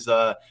if he's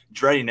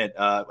dreading it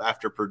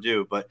after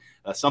Purdue. But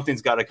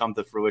something's got to come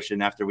to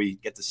fruition after we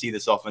get to see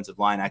this offensive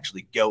line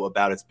actually go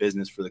about its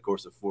business for the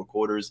course of 4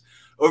 quarters.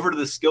 Over to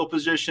the skill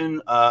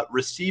position,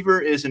 receiver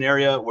is an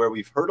area where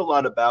we've heard a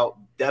lot about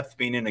depth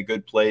being in a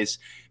good place.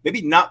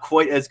 Maybe not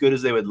quite as good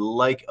as they would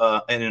like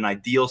in an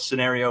ideal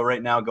scenario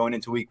right now going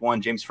into week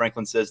 1. James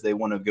Franklin says they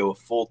want to go a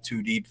full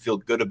 2 deep, feel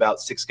good about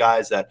 6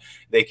 guys that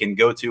they can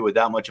go to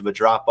without much of a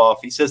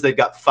drop-off. He says they've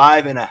got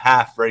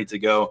 5.5 ready to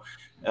go.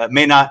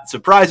 May not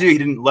surprise you. He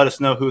didn't let us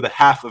know who the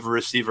half of a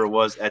receiver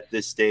was at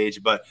this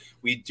stage, but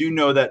we do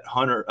know that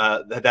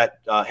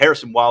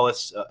Harrison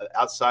Wallace,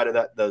 outside of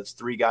that, those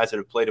 3 guys that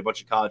have played a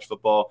bunch of college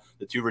football,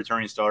 the 2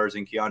 returning starters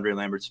in Keandre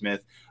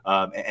Lambert-Smith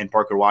and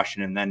Parker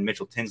Washington, and then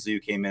Mitchell Tinsley, who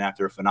came in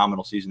after a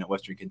phenomenal season at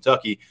Western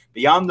Kentucky.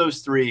 Beyond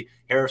those 3,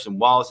 Harrison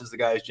Wallace is the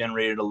guy who's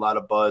generated a lot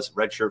of buzz.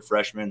 Redshirt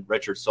freshman,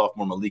 redshirt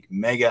sophomore Malik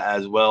Mega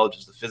as well,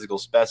 just a physical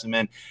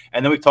specimen.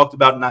 And then we've talked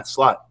about in that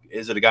slot.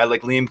 Is it a guy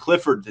like Liam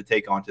Clifford to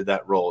take onto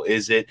that role?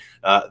 Is it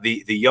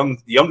the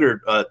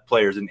younger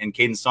players and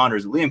Caden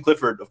Saunders? Liam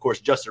Clifford, of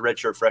course, just a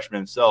redshirt freshman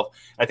himself.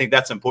 I think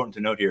that's important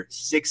to note here.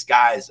 6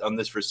 guys on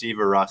this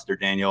receiver roster,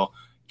 Daniel,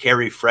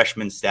 carry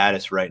freshman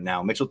status right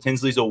now. Mitchell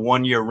Tinsley's a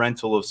 1-year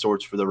rental of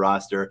sorts for the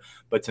roster.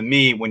 But to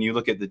me, when you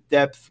look at the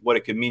depth, what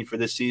it could mean for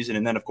this season,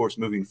 and then, of course,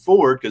 moving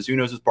forward, because who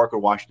knows if Parker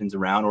Washington's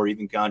around or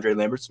even Keandre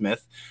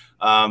Lambert-Smith,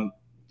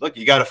 look,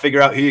 you got to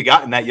figure out who you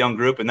got in that young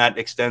group, and that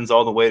extends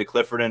all the way to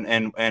Clifford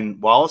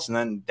and Wallace, and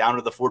then down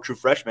to the 4 true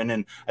freshmen.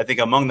 And I think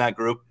among that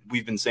group,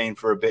 we've been saying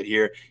for a bit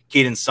here,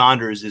 Caden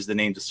Saunders is the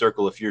name to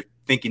circle if you're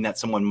thinking that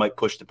someone might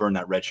push to burn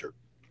that red shirt.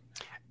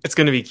 It's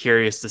going to be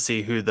curious to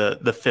see who the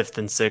 5th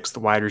and 6th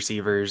wide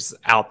receivers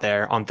out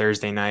there on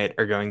Thursday night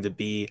are going to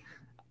be.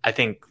 I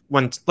think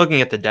when looking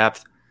at the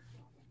depth,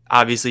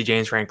 obviously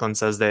James Franklin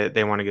says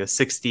they want to go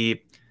 6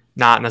 deep.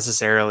 Not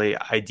necessarily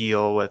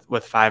ideal with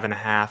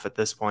 5.5 at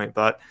this point,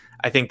 but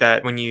I think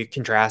that when you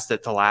contrast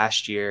it to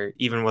last year,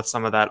 even with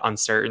some of that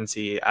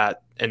uncertainty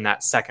in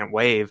that second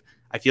wave,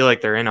 I feel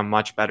like they're in a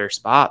much better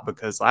spot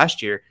because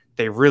last year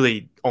they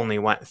really only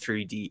went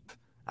 3 deep.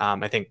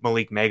 I think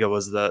Malik Mega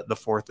was the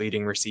 4th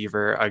leading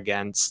receiver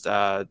against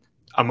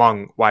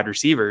among wide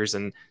receivers,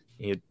 and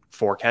he had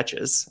 4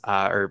 catches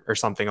or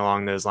something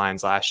along those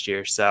lines last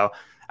year. So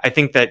I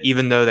think that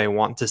even though they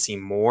want to see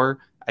more,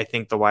 I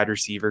think the wide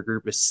receiver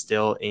group is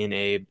still in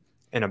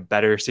a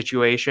better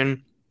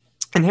situation.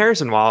 And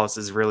Harrison Wallace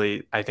is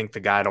really, I think, the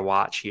guy to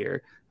watch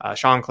here.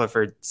 Sean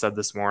Clifford said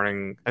this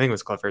morning, I think it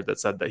was Clifford that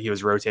said that he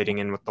was rotating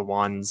in with the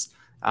ones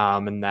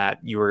and that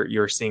you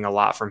were seeing a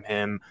lot from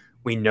him.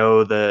 We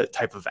know the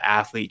type of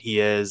athlete he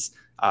is.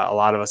 A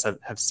lot of us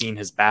have seen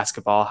his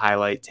basketball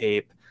highlight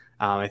tape.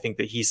 I think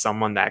that he's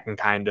someone that can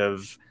kind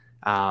of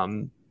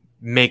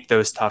make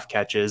those tough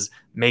catches,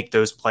 make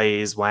those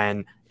plays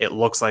when it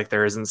looks like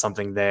there isn't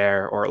something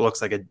there, or it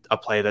looks like a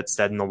play that's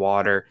dead in the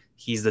water.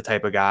 He's the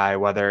type of guy,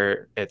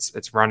 whether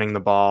it's running the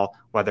ball,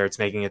 whether it's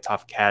making a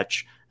tough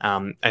catch.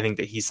 I think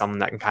that he's someone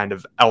that can kind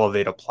of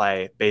elevate a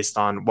play based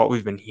on what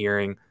we've been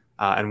hearing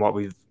and what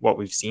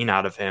we've seen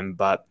out of him.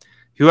 But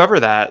whoever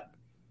that,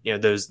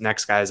 those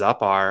next guys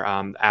up are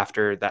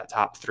after that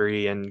top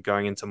three and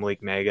going into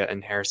Malik Mega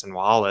and Harrison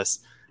Wallace,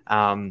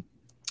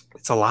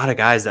 it's a lot of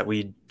guys that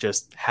we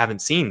just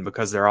haven't seen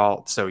because they're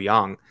all so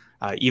young.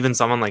 Even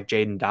someone like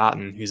Jaden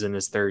Dotton, who's in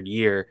his third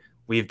year,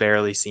 we've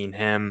barely seen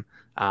him.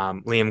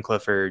 Liam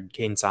Clifford,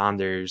 Caden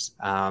Saunders.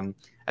 I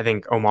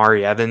think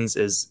Omari Evans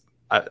is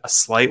a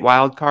slight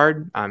wild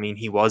card. I mean,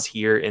 he was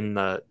here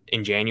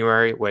in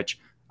January, which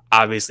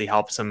obviously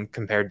helps him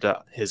compared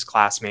to his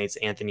classmates,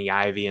 Anthony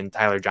Ivy and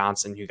Tyler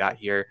Johnson, who got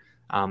here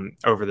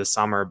over the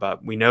summer.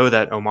 But we know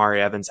that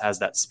Omari Evans has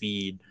that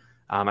speed.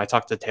 I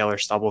talked to Taylor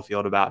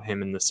Stubblefield about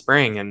him in the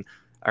spring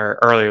or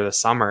earlier this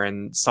summer,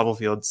 and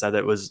Stubblefield said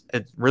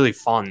it's really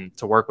fun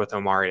to work with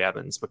Omari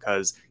Evans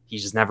because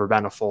he's just never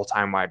been a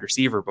full-time wide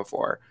receiver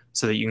before,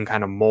 so that you can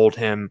kind of mold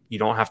him. You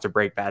don't have to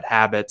break bad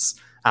habits.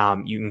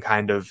 You can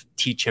kind of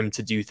teach him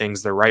to do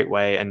things the right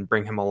way and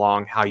bring him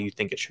along how you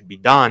think it should be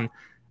done.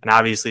 And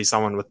obviously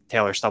someone with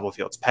Taylor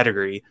Stubblefield's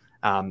pedigree,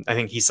 I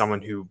think he's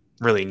someone who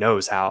really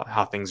knows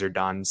how things are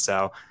done.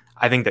 So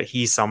I think that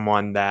he's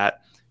someone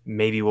that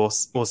maybe we'll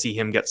see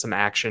him get some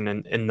action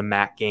in the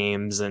MAC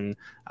games and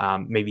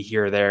maybe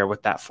here or there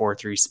with that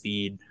 4.3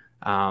 speed.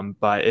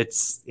 But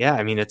it's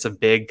a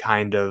big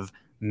kind of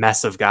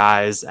mess of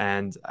guys.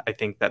 And I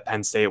think that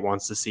Penn State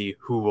wants to see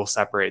who will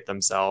separate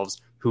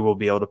themselves, who will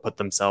be able to put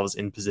themselves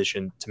in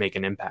position to make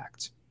an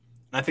impact.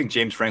 I think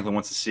James Franklin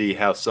wants to see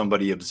how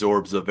somebody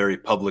absorbs a very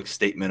public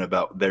statement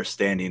about their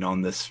standing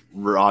on this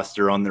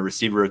roster, on the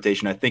receiver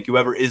rotation. I think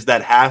whoever is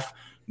that half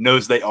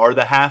knows they are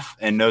the half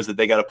and knows that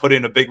they got to put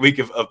in a big week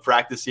of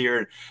practice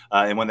here.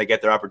 And when they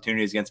get their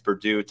opportunities against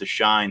Purdue to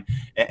shine.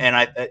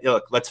 And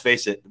look, let's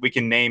face it, we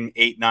can name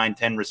 8, 9,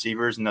 10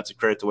 receivers, and that's a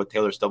credit to what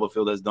Taylor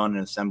Stubblefield has done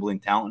in assembling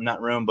talent in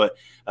that room. But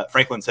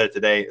Franklin said it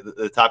today,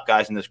 the top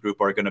guys in this group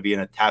are going to be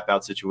in a tap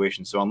out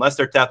situation. So unless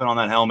they're tapping on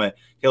that helmet,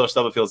 Taylor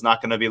Stubblefield's not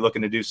going to be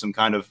looking to do some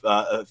kind of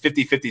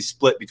 50-50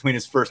 split between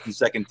his first and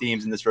second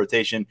teams in this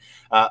rotation.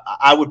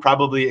 I would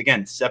probably,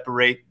 again,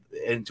 separate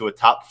into a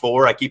top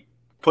 4. I keep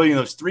putting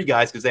those 3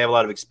 guys because they have a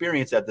lot of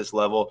experience at this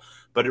level,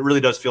 but it really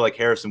does feel like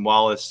Harrison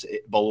Wallace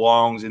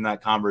belongs in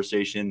that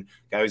conversation.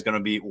 Guy who's going to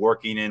be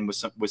working in with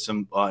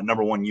some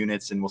number 1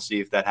 units, and we'll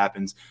see if that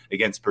happens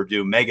against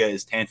Purdue. Mega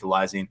is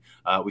tantalizing.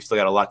 We still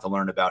got a lot to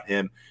learn about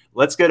him.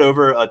 Let's get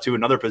over to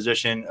another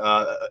position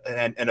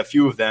and a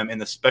few of them in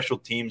the special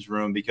teams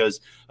room,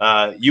 because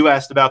you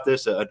asked about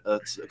this. A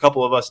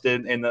couple of us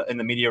did in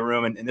the media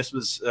room, and this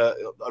was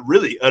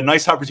really a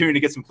nice opportunity to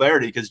get some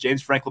clarity because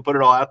James Franklin put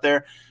it all out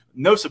there.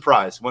 No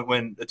surprise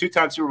when the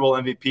 2-time Super Bowl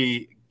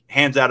MVP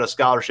hands out a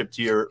scholarship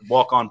to your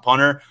walk-on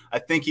punter, I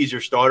think he's your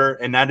starter,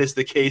 and that is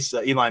the case.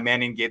 Eli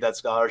Manning gave that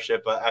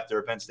scholarship after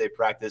a Penn State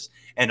practice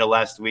end of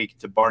last week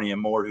to Barney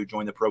Moore, who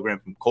joined the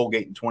program from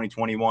Colgate in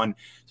 2021.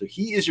 So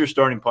he is your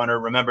starting punter.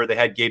 Remember, they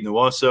had Gabe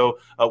Nuoso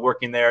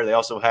working there. They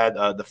also had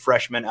the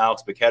freshman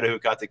Alex Paqueta, who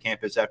got to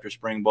campus after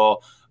spring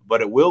ball.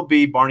 But it will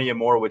be Barney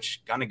Moore,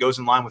 which kind of goes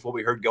in line with what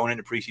we heard going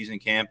into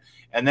preseason camp.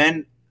 And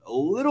then a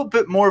little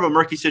bit more of a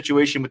murky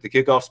situation with the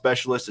kickoff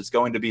specialist. It's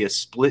going to be a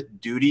split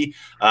duty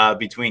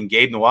between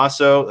Gabe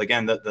Nuoso.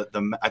 Again,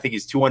 I think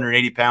he's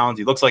 280 pounds.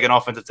 He looks like an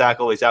offensive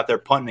tackle. He's out there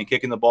punting and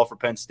kicking the ball for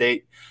Penn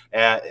State.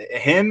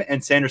 Him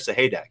and Sanders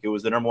Sahadak, who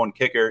was the number 1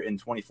 kicker in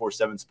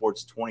 24/7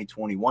 Sports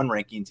 2021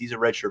 rankings. He's a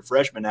redshirt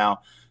freshman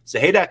now.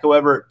 Sahadak,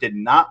 however, did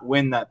not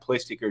win that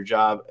place kicker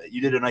job.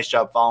 You did a nice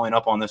job following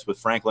up on this with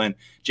Franklin.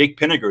 Jake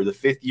Pinniger, the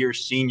 5th-year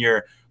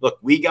senior. Look,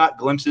 we got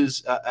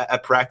glimpses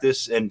at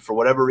practice, and for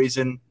whatever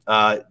reason,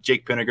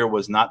 Jake Pinniger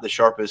was not the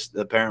sharpest.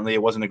 Apparently,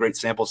 it wasn't a great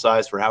sample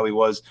size for how he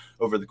was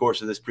over the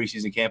course of this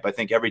preseason camp. I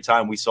think every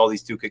time we saw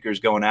these 2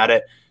 kickers going at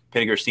it,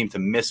 Pinniger seemed to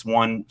miss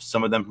one,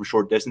 some of them from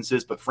short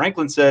distances. But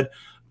Franklin said,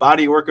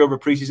 body work over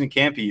preseason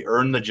camp. He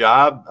earned the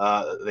job.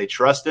 They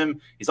trust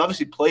him. He's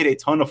obviously played a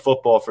ton of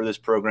football for this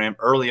program.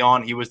 Early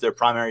on, he was their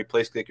primary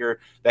place kicker.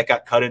 That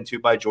got cut into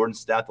by Jordan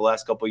Stout the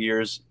last couple of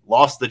years.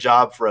 Lost the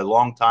job for a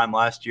long time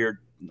last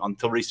year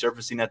until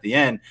resurfacing at the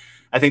end.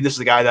 I think this is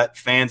a guy that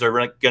fans are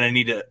really going to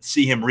need to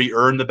see him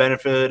re-earn the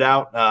benefit of the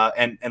doubt.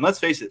 And let's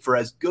face it, for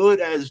as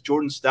good as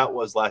Jordan Stout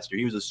was last year,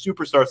 he was a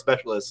superstar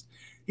specialist.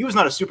 He was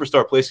not a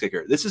superstar place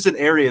kicker. This is an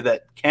area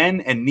that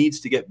can and needs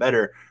to get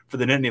better for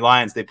the Nittany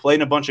Lions. They played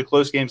in a bunch of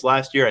close games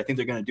last year. I think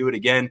they're going to do it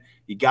again.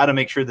 You got to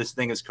make sure this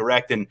thing is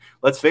correct. And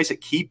let's face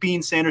it,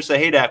 keeping Sanders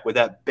Sahadak with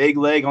that big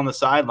leg on the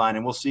sideline,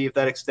 and we'll see if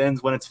that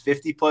extends when it's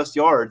 50-plus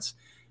yards.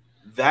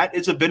 That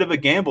is a bit of a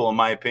gamble, in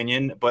my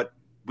opinion, but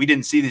we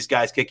didn't see these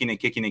guys kicking and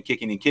kicking and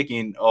kicking and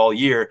kicking all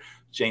year.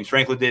 James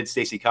Franklin did,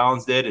 Stacey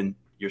Collins did, and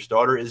your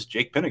starter is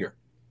Jake Pinniger.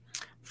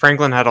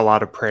 Franklin had a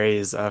lot of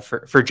praise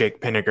for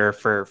Jake Pinniger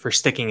for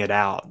sticking it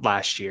out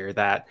last year,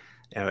 that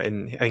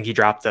and I think he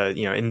dropped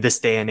in this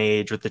day and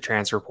age with the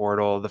transfer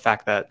portal, the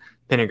fact that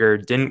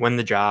Pinegar didn't win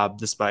the job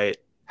despite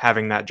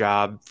having that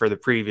job for the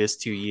previous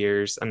 2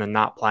 years and then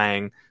not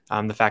playing.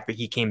 The fact that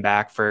he came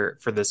back for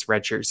this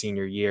redshirt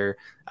senior year,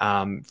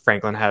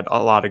 Franklin had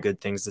a lot of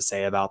good things to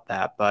say about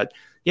that. But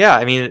yeah,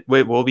 I mean,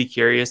 we'll be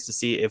curious to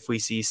see if we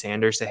see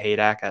Sander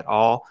Sahaydak at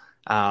all.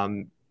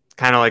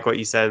 Kind of like what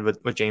you said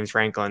with James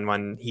Franklin,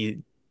 when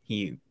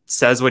he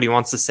says what he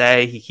wants to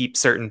say, he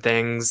keeps certain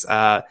things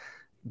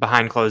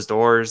behind closed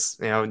doors.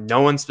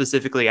 No one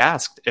specifically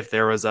asked if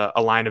there was a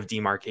line of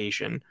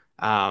demarcation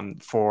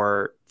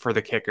for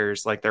the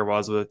kickers like there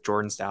was with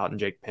Jordan Stout and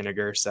Jake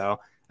Pinegar. So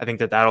I think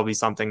that'll be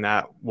something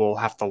that we'll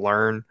have to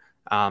learn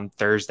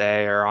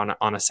Thursday or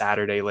on a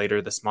Saturday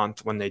later this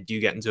month when they do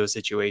get into a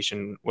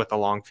situation with a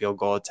long field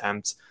goal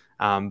attempt.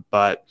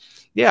 But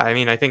yeah, I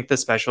mean, I think the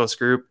specialist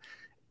group,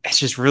 it's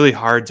just really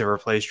hard to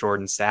replace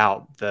Jordan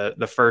Stout,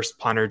 the first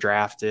punter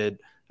drafted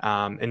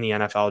in the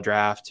NFL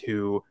draft,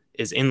 who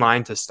is in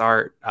line to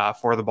start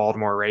for the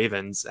Baltimore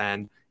Ravens.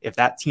 And if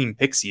that team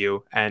picks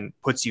you and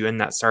puts you in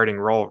that starting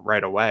role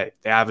right away,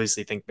 they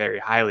obviously think very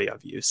highly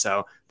of you.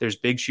 So there's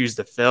big shoes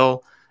to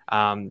fill.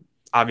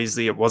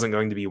 Obviously, it wasn't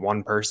going to be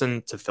one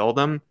person to fill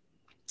them.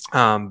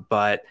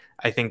 But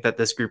I think that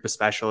this group of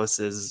specialists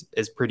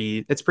is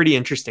pretty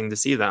interesting to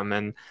see them.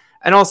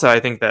 And also, I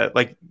think that,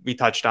 like we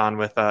touched on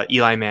with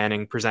Eli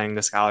Manning presenting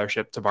the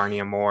scholarship to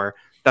Barney Moore,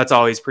 that's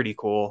always pretty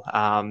cool.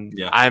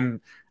 I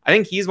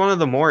think he's one of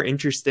the more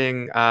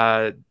interesting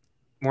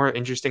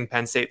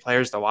Penn State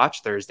players to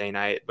watch Thursday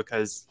night,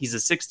 because he's a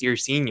sixth-year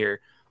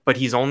senior, but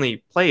he's only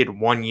played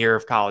 1 year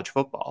of college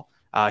football.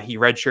 He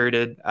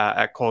redshirted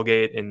at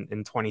Colgate in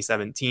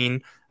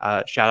 2017.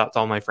 Shout out to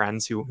all my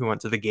friends who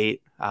went to the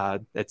Gate.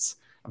 It's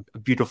a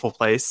beautiful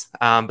place.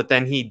 But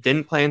then he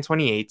didn't play in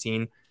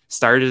 2018,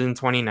 started in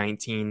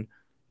 2019,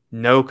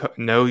 no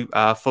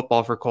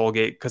football for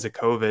Colgate because of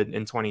COVID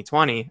in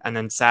 2020, and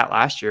then sat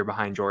last year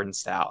behind Jordan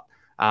Stout.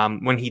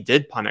 When he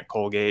did punt at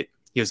Colgate,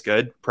 he was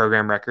good.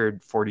 Program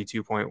record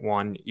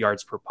 42.1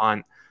 yards per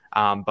punt.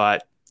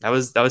 But that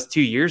was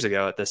 2 years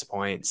ago at this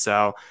point.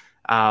 So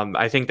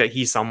I think that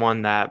he's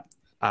someone that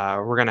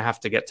we're going to have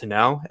to get to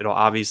know. It'll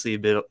obviously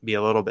be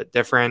a little bit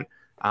different.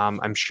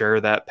 I'm sure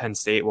that Penn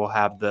State will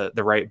have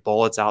the right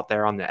bullets out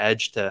there on the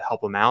edge to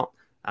help him out.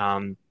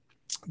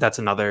 That's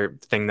another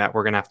thing that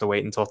we're going to have to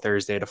wait until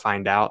Thursday to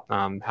find out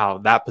how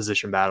that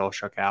position battle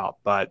shook out.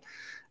 But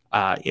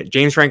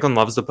James Franklin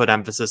loves to put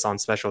emphasis on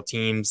special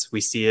teams.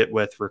 We see it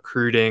with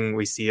recruiting.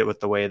 We see it with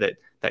the way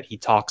that he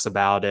talks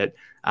about it.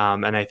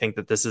 And I think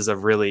that this is a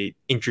really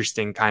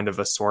interesting kind of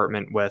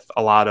assortment with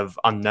a lot of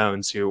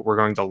unknowns who we're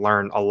going to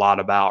learn a lot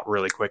about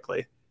really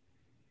quickly.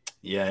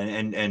 Yeah,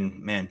 and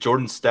man,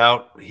 Jordan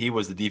Stout, he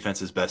was the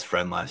defense's best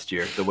friend last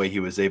year. The way he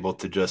was able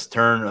to just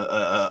turn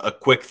a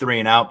quick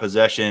 3-and-out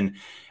possession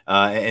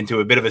into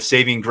a bit of a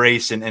saving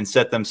grace and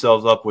set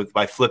themselves up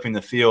by flipping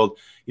the field.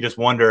 You just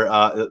wonder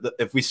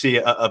if we see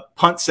a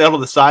punt settle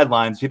the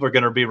sidelines, people are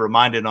going to be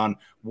reminded on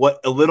what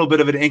a little bit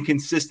of an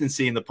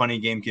inconsistency in the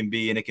punting game can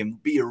be, and it can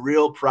be a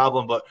real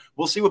problem. But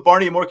we'll see what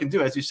Barney Moore can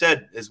do. As you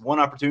said, is one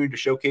opportunity to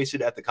showcase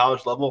it at the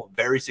college level.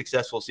 Very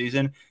successful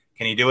season.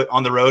 Can he do it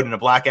on the road in a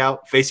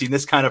blackout, facing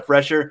this kind of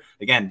pressure?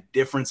 Again,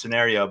 different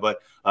scenario, but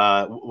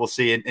we'll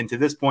see. And to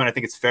this point, I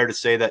think it's fair to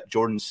say that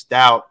Jordan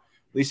Stout,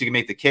 at least you can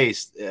make the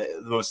case,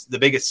 the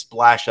biggest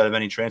splash out of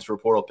any transfer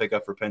portal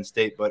pickup for Penn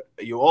State. But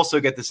you also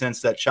get the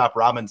sense that Chop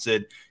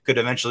Robinson could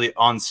eventually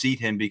unseat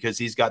him because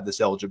he's got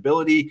this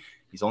eligibility.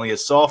 He's only a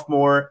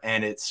sophomore,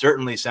 and it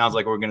certainly sounds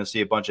like we're going to see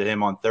a bunch of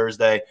him on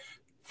Thursday.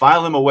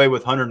 File him away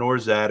with Hunter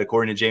Norzad,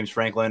 according to James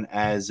Franklin,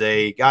 as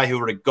a guy who,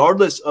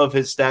 regardless of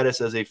his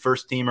status as a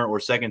first-teamer or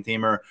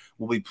second-teamer,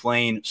 will be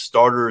playing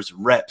starters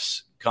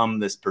reps come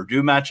this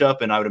Purdue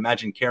matchup, and I would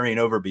imagine carrying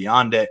over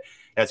beyond it.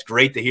 That's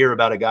great to hear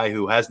about a guy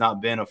who has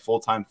not been a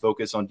full-time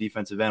focus on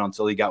defensive end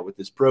until he got with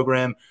this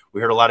program. We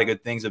heard a lot of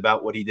good things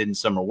about what he did in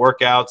summer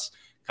workouts,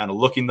 kind of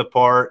looking the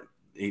part,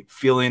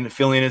 feeling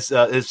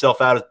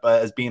himself out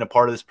as being a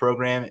part of this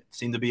program. It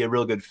seemed to be a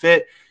real good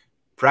fit.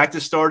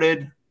 Practice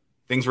started.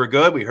 Things were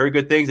good. We heard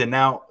good things. And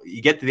now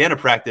you get to the end of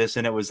practice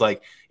and it was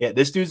like, yeah,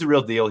 this dude's the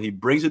real deal. He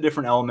brings a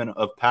different element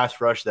of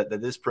pass rush that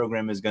this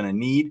program is going to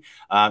need.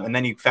 And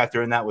then you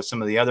factor in that with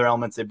some of the other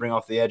elements they bring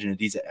off the edge, and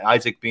Adisa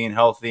Isaac being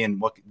healthy, and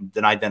what can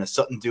Dennis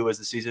Sutton do as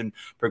the season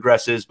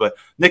progresses. But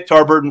Nick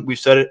Tarburton, we've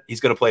said it, he's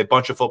going to play a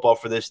bunch of football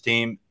for this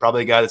team.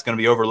 Probably a guy that's going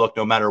to be overlooked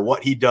no matter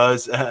what he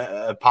does,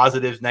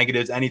 positives,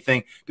 negatives,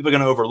 anything. People are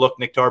going to overlook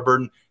Nick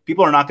Tarburton.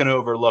 People are not going to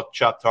overlook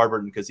Chop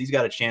Tarburton because he's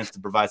got a chance to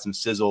provide some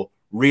sizzle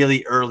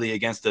really early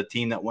against a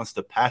team that wants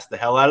to pass the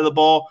hell out of the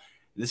ball.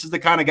 This is the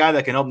kind of guy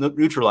that can help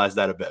neutralize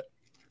that a bit.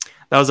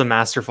 That was a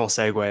masterful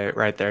segue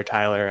right there,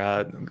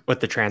 Tyler,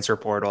 with the transfer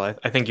portal.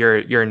 I think you're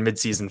in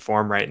midseason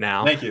form right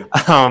now. Thank you.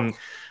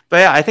 But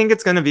yeah, I think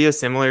it's going to be a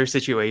similar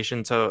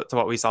situation to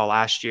what we saw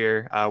last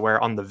year,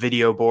 where on the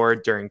video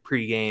board during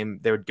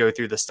pregame, they would go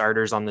through the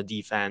starters on the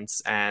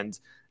defense, and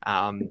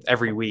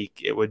every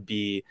week there would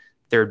be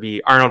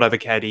Arnold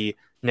Ebiketie,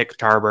 Nick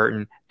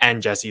Tarburton,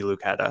 and Jesse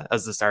Luketa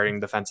as the starting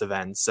defensive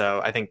end.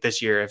 So I think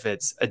this year, if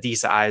it's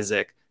Adisa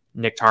Isaac,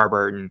 Nick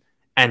Tarburton,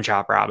 and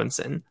Chop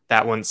Robinson,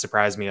 that wouldn't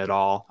surprise me at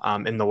all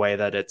in the way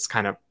that it's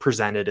kind of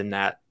presented in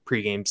that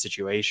pregame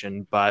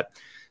situation. But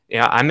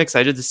yeah, I'm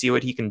excited to see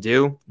what he can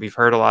do. We've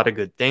heard a lot of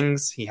good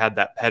things. He had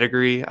that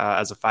pedigree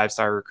as a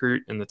 5-star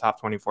recruit in the top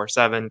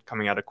 24/7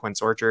 coming out of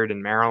Quince Orchard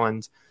in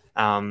Maryland.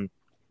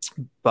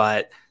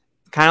 But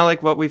kind of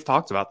like what we've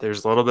talked about,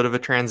 there's a little bit of a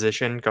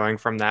transition going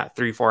from that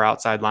 3-4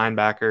 outside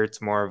linebacker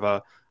to more of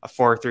a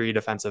 4-3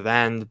 defensive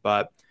end.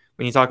 But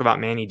when you talk about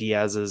Manny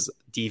Diaz's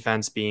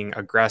defense being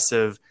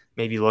aggressive,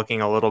 maybe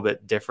looking a little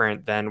bit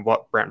different than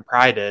what Brent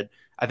Pry did,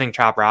 I think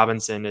Chop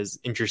Robinson is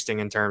interesting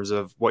in terms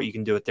of what you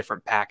can do with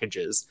different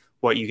packages,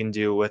 what you can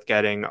do with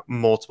getting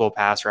multiple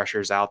pass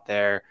rushers out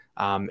there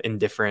in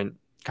different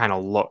kind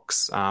of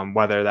looks,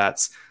 whether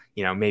that's,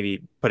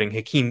 maybe putting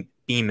Hakeem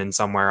Beamon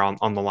somewhere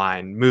on the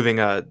line, moving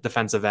a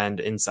defensive end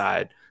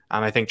inside.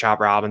 I think Chop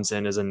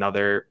Robinson is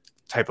another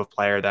type of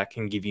player that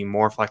can give you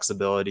more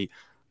flexibility,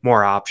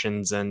 more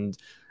options. And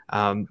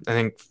I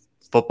think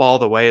football,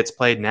 the way it's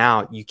played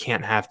now, you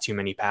can't have too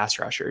many pass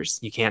rushers.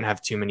 You can't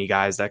have too many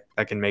guys that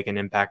can make an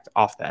impact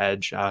off the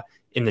edge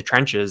in the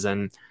trenches.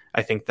 And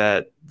I think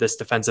that this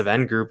defensive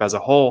end group as a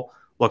whole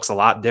looks a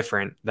lot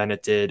different than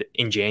it did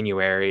in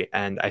January.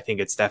 And I think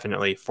it's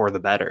definitely for the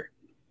better.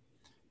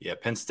 Yeah,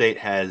 Penn State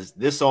has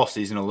this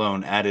offseason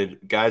alone added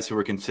guys who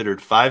were considered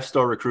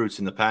 5-star recruits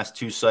in the past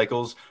 2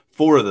 cycles.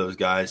 4 of those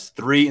guys,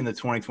 3 in the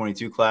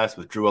 2022 class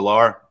with Drew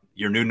Allar,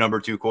 your new number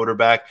 2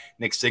 quarterback.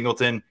 Nick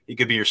Singleton, he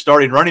could be your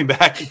starting running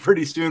back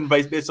pretty soon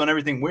based on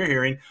everything we're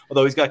hearing,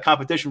 although he's got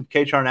competition from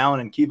Kaytron Allen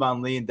and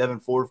Kevon Lee and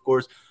Devin Ford, of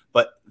course.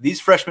 But these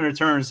freshman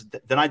returns,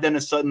 Deni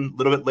Dennis Sutton, a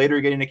little bit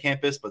later getting to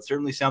campus, but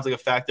certainly sounds like a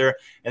factor.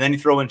 And then you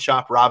throw in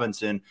Chop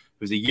Robinson,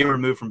 who's a year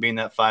removed from being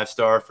that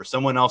 5-star for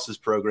someone else's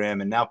program,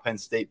 and now Penn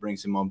State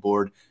brings him on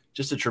board.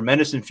 Just a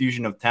tremendous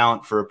infusion of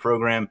talent for a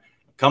program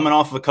coming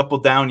off of a couple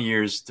down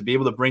years to be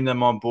able to bring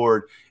them on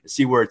board and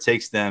see where it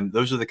takes them.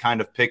 Those are the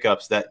kind of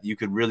pickups that you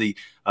could really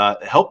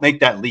help make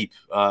that leap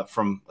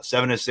from a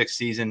 7-6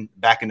 season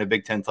back into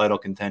Big Ten title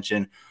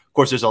contention. Of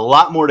course, there's a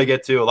lot more to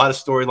get to, a lot of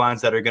storylines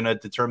that are going to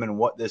determine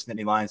what this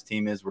Nittany Lions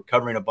team is. We're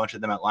covering a bunch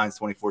of them at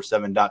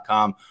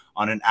Lions247.com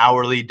on an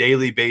hourly,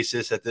 daily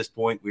basis at this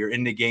point. We are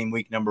into game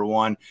week number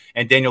 1.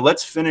 And, Daniel,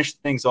 let's finish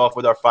things off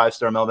with our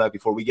 5-star mailbag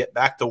before we get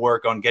back to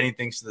work on getting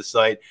things to the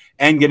site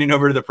and getting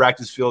over to the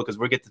practice field, because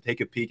we're going to take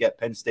a peek at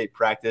Penn State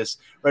practice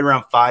right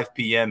around 5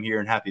 p.m.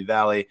 here in Happy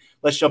Valley.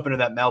 Let's jump into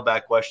that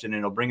mailbag question, and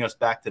it'll bring us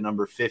back to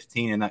number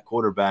 15 in that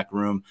quarterback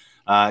room.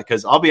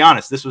 Because I'll be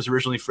honest, this was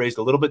originally phrased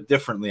a little bit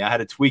differently. I had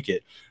to tweak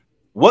it.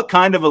 What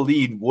kind of a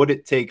lead would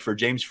it take for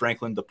James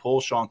Franklin to pull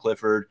Sean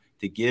Clifford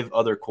to give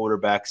other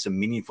quarterbacks some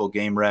meaningful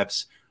game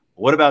reps?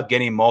 What about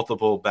getting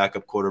multiple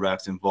backup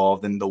quarterbacks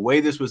involved? And the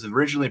way this was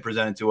originally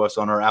presented to us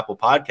on our Apple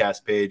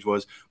Podcast page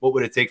was, what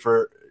would it take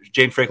for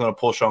James Franklin to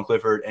pull Sean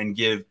Clifford and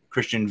give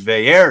Christian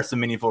Veillere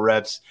some meaningful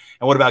reps?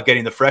 And what about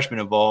getting the freshmen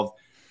involved?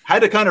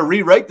 Had to kind of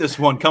rewrite this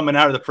one coming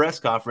out of the press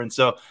conference.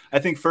 So I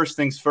think first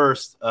things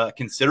first,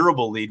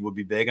 considerable lead would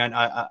be big.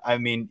 I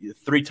mean,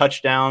 3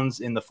 touchdowns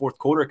in the fourth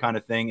quarter kind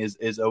of thing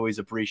is always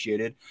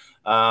appreciated.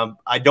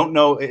 I don't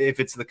know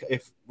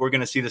if we're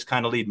going to see this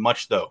kind of lead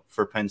much, though,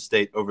 for Penn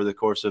State over the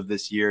course of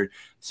this year.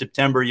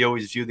 September, you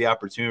always view the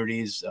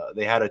opportunities.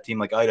 They had a team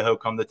like Idaho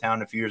come to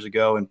town a few years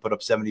ago and put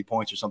up 70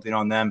 points or something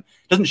on them.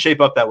 Doesn't shape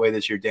up that way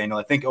this year, Daniel.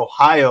 I think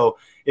Ohio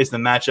is the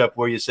matchup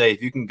where you say,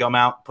 if you can come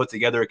out, put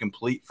together a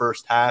complete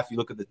first half, you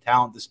look at the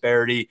talent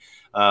disparity,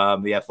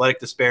 the athletic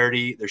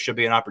disparity, there should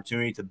be an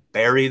opportunity to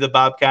bury the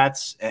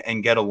Bobcats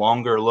and get a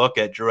longer look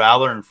at Drew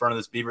Allar in front of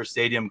this Beaver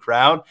Stadium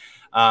crowd.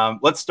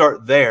 Let's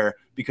start there,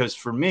 because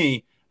for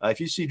me,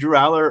 if you see Drew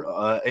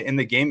Allar in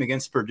the game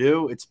against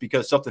Purdue, it's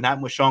because something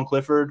happened with Sean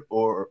Clifford,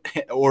 or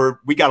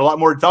we got a lot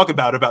more to talk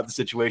about the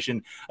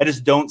situation. I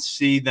just don't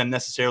see them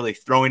necessarily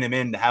throwing him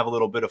in to have a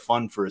little bit of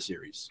fun for a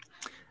series.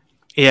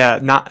 Yeah,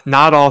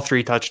 not all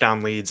 3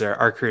 touchdown leads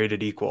are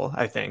created equal.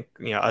 I think,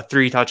 a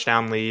 3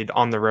 touchdown lead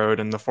on the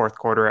road in the fourth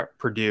quarter at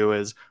Purdue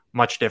is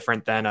much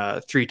different than a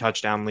 3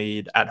 touchdown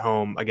lead at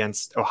home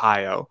against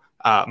Ohio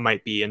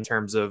might be, in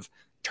terms of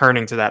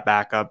turning to that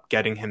backup,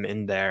 getting him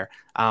in there.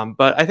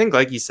 But I think,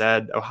 like you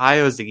said,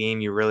 Ohio is the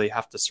game you really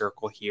have to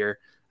circle here.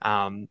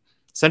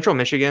 Central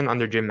Michigan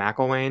under Jim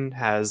McElwain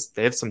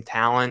they have some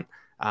talent.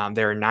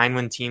 They're a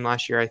 9-win team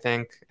last year, I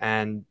think.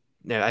 And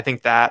I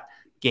think that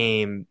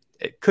game,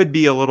 it could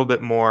be a little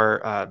bit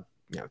more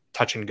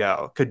touch and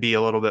go. Could be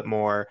a little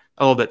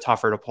bit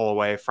tougher to pull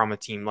away from a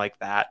team like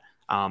that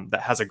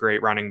that has a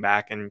great running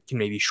back and can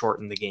maybe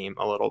shorten the game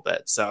a little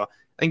bit. So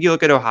I think you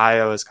look at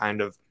Ohio as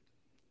kind of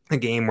a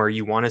game where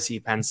you want to see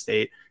Penn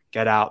State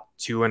get out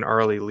to an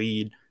early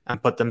lead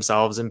and put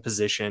themselves in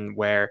position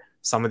where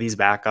some of these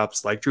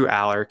backups like Drew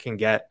Allar can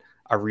get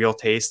a real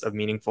taste of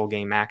meaningful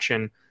game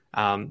action.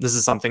 This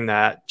is something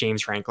that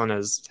James Franklin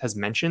has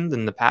mentioned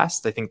in the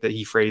past. I think that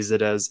he phrased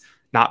it as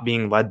not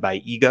being led by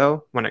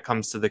ego when it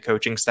comes to the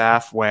coaching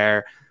staff,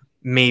 where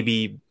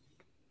maybe,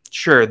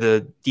 sure,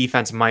 the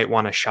defense might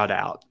want to shut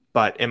out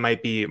but it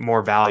might be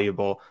more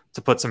valuable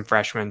to put some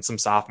freshmen, some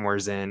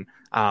sophomores in,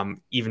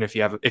 even if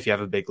you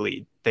have a big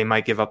lead. They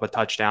might give up a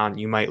touchdown,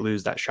 you might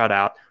lose that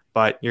shutout,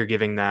 but you're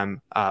giving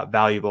them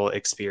valuable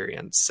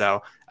experience.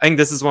 So I think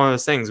this is one of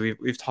those things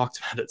we've talked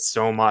about it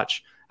so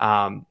much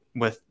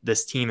with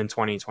this team in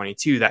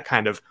 2022 that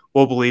kind of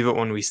we'll believe it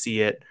when we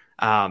see it.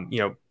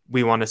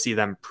 We want to see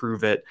them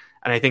prove it.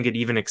 And I think it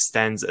even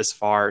extends as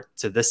far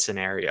to this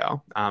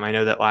scenario. I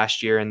know that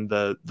last year in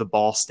the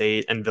Ball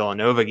State and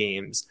Villanova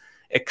games,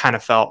 it kind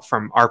of felt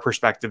from our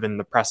perspective in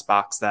the press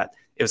box that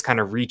it was kind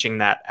of reaching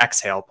that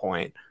exhale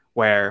point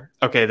where,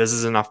 okay, this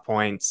is enough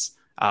points.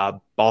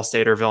 Ball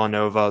State or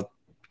Villanova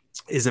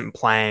isn't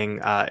playing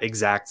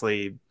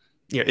exactly,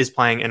 is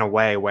playing in a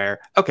way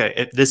where,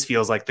 okay, this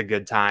feels like the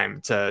good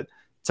time to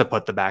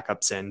put the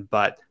backups in,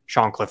 but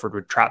Sean Clifford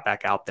would trot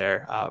back out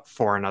there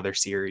for another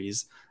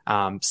series.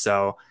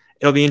 So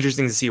it'll be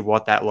interesting to see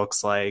what that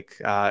looks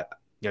like.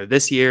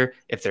 This year,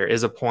 if there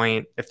is a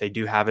point, if they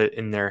do have it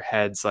in their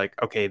heads, like,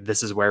 okay,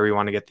 this is where we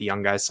want to get the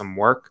young guys some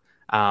work.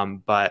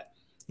 But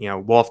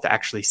we'll have to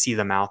actually see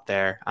them out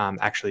there,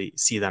 actually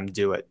see them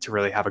do it to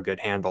really have a good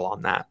handle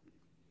on that.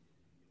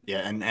 Yeah,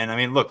 and I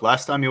mean, look,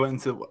 last time you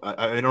went into,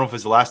 I don't know if it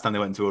was the last time they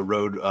went into a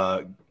road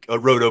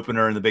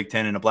opener in the Big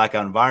Ten in a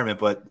blackout environment,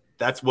 but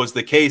that was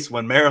the case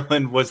when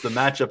Maryland was the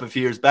matchup a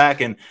few years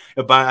back. And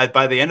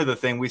by the end of the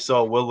thing, we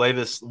saw Will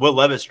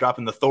Levis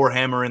dropping the Thor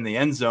hammer in the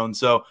end zone.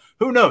 So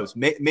who knows?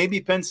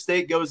 Maybe Penn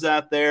State goes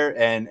out there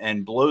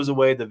and blows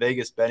away the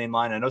Vegas betting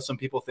line. I know some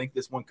people think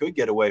this one could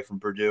get away from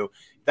Purdue.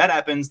 If that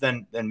happens,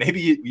 then maybe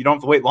you don't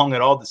have to wait long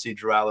at all to see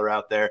Drew Aller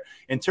out there.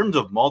 In terms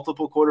of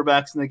multiple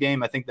quarterbacks in the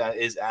game, I think that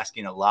is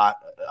asking a lot.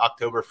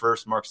 October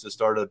 1st marks the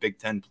start of the Big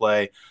Ten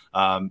play.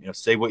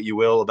 Say what you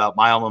will about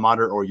my alma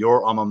mater or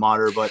your alma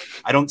mater, but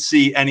I don't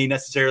see any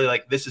necessarily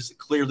like this is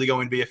clearly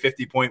going to be a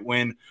 50-point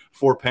win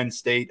for Penn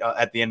State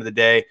at the end of the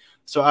day.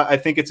 So I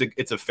think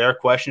it's a fair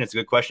question. It's a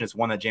good question. It's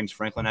one that James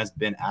Franklin has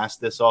been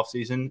asked this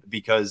offseason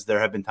because there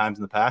have been times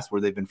in the past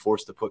where they've been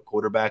forced to put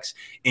quarterbacks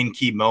in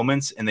key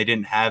moments and they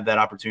didn't have that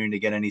opportunity to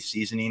get any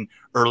seasoning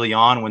early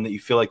on when you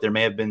feel like there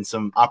may have been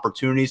some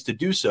opportunities to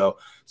do so.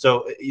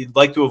 So you'd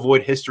like to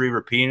avoid history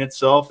repeating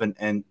itself.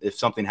 And if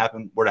something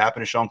were to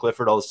happen to Sean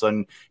Clifford, all of a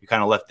sudden you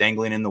kind of left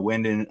dangling in the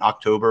wind in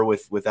October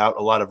without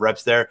a lot of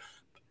reps there.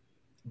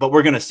 But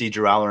we're going to see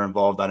Drew Aller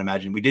involved, I'd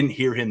imagine. We didn't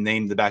hear him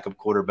named the backup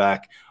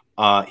quarterback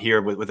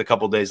here with a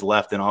couple days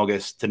left in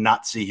August to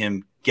not see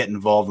him get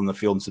involved in the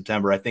field in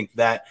September. I think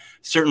that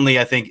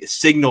certainly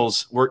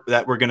signals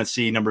that we're going to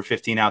see number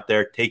 15 out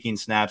there taking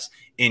snaps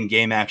in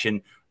game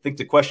action. I think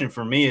the question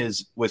for me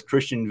is with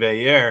Christian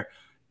Veilleux,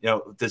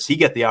 does he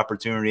get the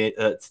opportunity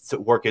to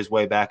work his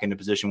way back into a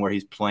position where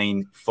he's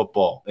playing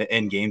football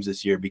in games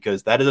this year?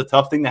 Because that is a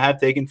tough thing to have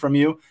taken from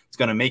you. It's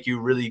going to make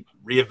you really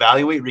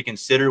reevaluate,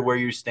 reconsider where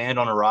you stand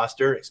on a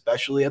roster,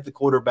 especially at the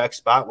quarterback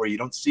spot where you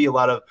don't see a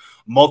lot of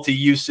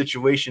multi-use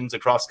situations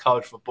across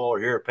college football or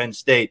here at Penn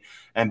State.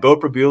 And Beau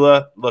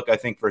Pribula, look, I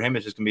think for him,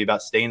 it's just going to be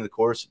about staying the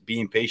course,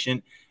 being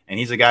patient. And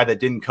he's a guy that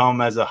didn't come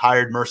as a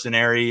hired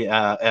mercenary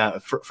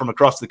from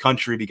across the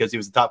country because he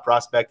was a top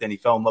prospect and he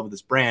fell in love with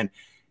this brand.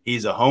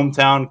 He's a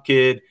hometown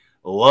kid,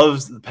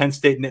 loves the Penn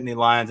State Nittany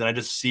Lions, and I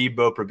just see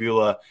Beau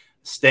Pribula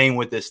staying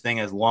with this thing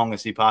as long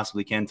as he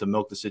possibly can to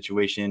milk the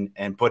situation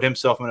and put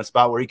himself in a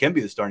spot where he can be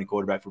the starting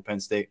quarterback for Penn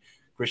State.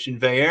 Christian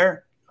Veilleux,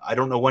 I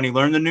don't know when he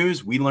learned the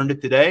news. We learned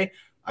it today.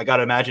 I got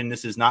to imagine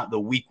this is not the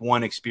week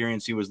one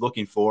experience he was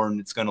looking for,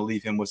 and it's going to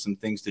leave him with some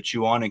things to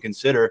chew on and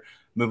consider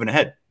moving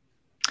ahead.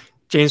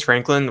 James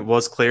Franklin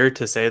was clear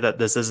to say that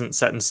this isn't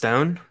set in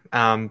stone. He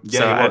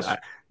was.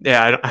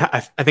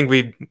 I think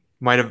we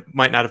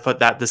might not have put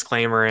that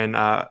disclaimer in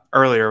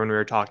earlier when we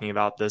were talking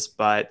about this,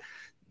 but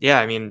yeah,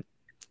 I mean,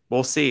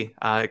 we'll see.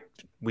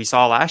 We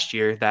saw last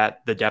year that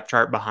the depth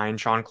chart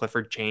behind Sean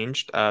Clifford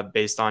changed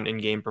based on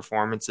in-game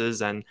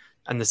performances and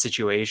the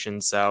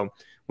situation. So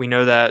we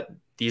know that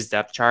these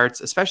depth charts,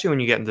 especially when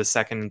you get into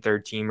second and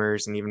third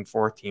teamers and even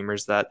fourth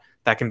teamers,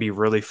 that can be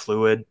really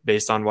fluid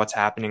based on what's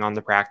happening on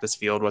the practice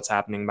field, what's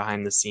happening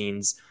behind the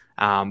scenes.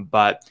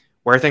 But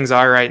where things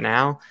are right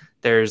now,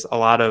 there's a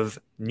lot of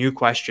new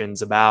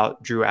questions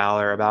about Drew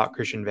Aller, about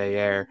Christian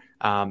Veilleux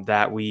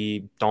that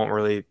we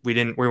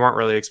weren't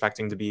really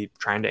expecting to be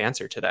trying to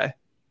answer today.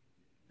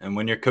 And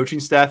when your coaching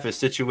staff is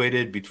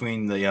situated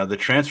between the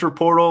transfer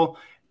portal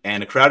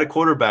and a crowded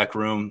quarterback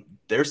room,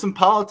 there's some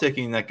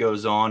politicking that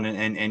goes on,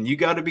 and you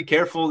got to be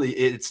careful.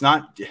 It's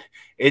not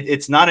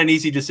an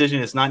easy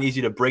decision. It's not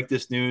easy to break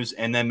this news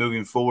and then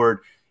moving forward,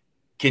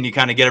 can you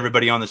kind of get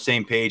everybody on the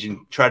same page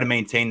and try to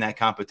maintain that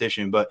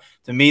competition? But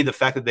to me, the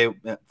fact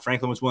that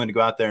Franklin was willing to go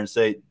out there and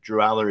say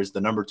Drew Aller is the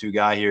number 2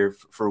 guy here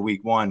for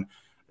week one,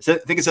 I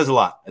think it says a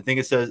lot. I think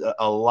it says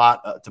a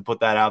lot to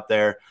put that out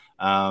there.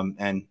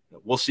 And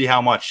We'll see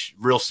how much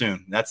real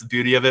soon. That's the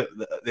beauty of it.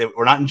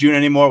 We're not in June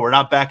anymore. We're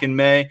not back in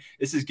May.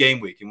 This is game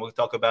week, and we'll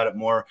talk about it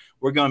more.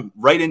 We're going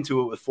right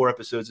into it with 4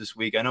 episodes this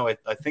week. I know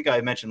I think I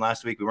mentioned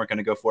last week we weren't going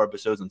to go 4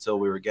 episodes until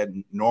we were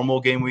getting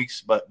normal game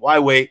weeks, but why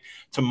wait?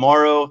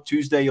 Tomorrow,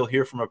 Tuesday, you'll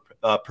hear from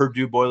a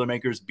Purdue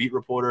Boilermakers beat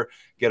reporter,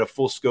 get a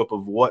full scope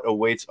of what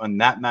awaits on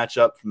that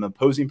matchup from the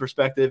opposing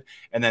perspective.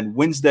 And then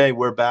Wednesday,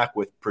 we're back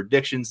with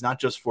predictions, not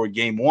just for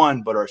game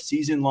 1, but our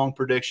season-long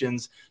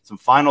predictions, some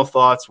final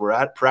thoughts. We're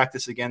at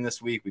practice again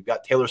this week. We've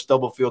got Taylor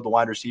Stubblefield, the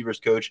wide receivers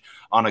coach,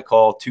 on a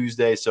call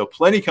Tuesday. So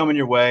plenty coming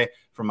your way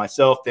from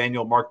myself,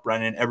 Daniel, Mark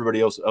Brennan,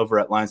 everybody else over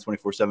at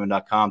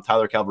Lions247.com.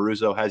 Tyler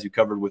Calvaruso has you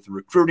covered with the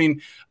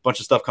recruiting, a bunch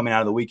of stuff coming out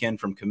of the weekend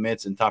from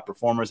commits and top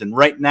performers. And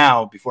right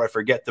now, before I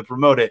forget to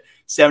promote it,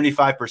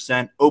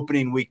 75%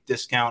 opening week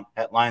discount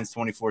at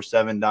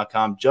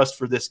Lions247.com just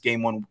for this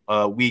game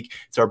 1 week.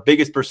 It's our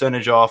biggest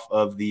percentage off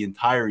of the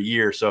entire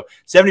year. So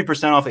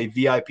 70% off a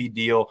VIP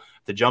deal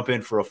to jump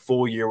in for a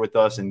full year with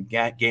us and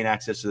gain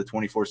access to the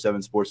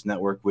 24/7 Sports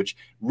Network, which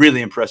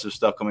really impressive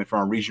stuff coming from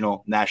our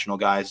regional, national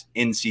guys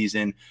in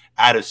season,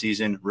 out of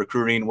season,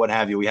 recruiting, what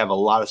have you. We have a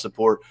lot of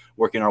support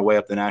working our way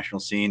up the national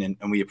scene,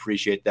 and we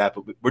appreciate that.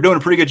 But we're doing a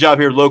pretty good job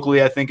here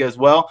locally, I think, as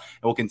well,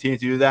 and we'll continue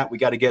to do that. We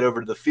got to get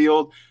over to the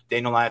field.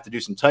 Daniel and I have to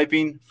do some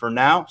typing. For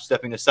now,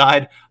 stepping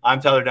aside,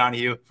 I'm Tyler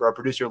Donahue. For our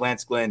producer,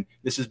 Lance Glenn,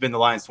 this has been the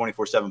Lions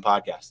 24/7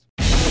 podcast.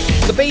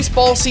 The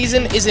baseball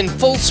season is in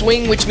full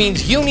swing, which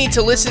means you need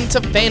to listen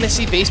to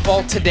Fantasy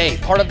Baseball Today,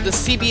 part of the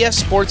CBS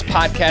Sports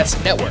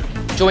Podcast Network.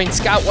 Join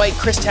Scott White,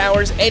 Chris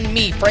Towers, and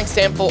me, Frank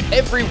Stample,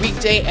 every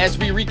weekday as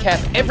we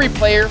recap every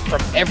player from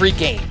every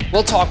game.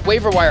 We'll talk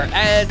waiver wire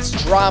ads,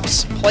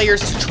 drops, players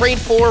to trade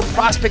for,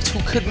 prospects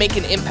who could make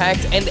an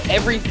impact, and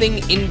everything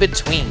in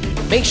between.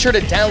 Make sure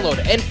to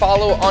download and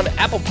follow on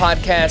Apple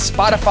Podcasts,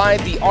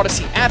 Spotify, the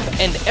Odyssey app,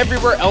 and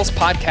everywhere else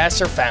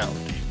podcasts are found.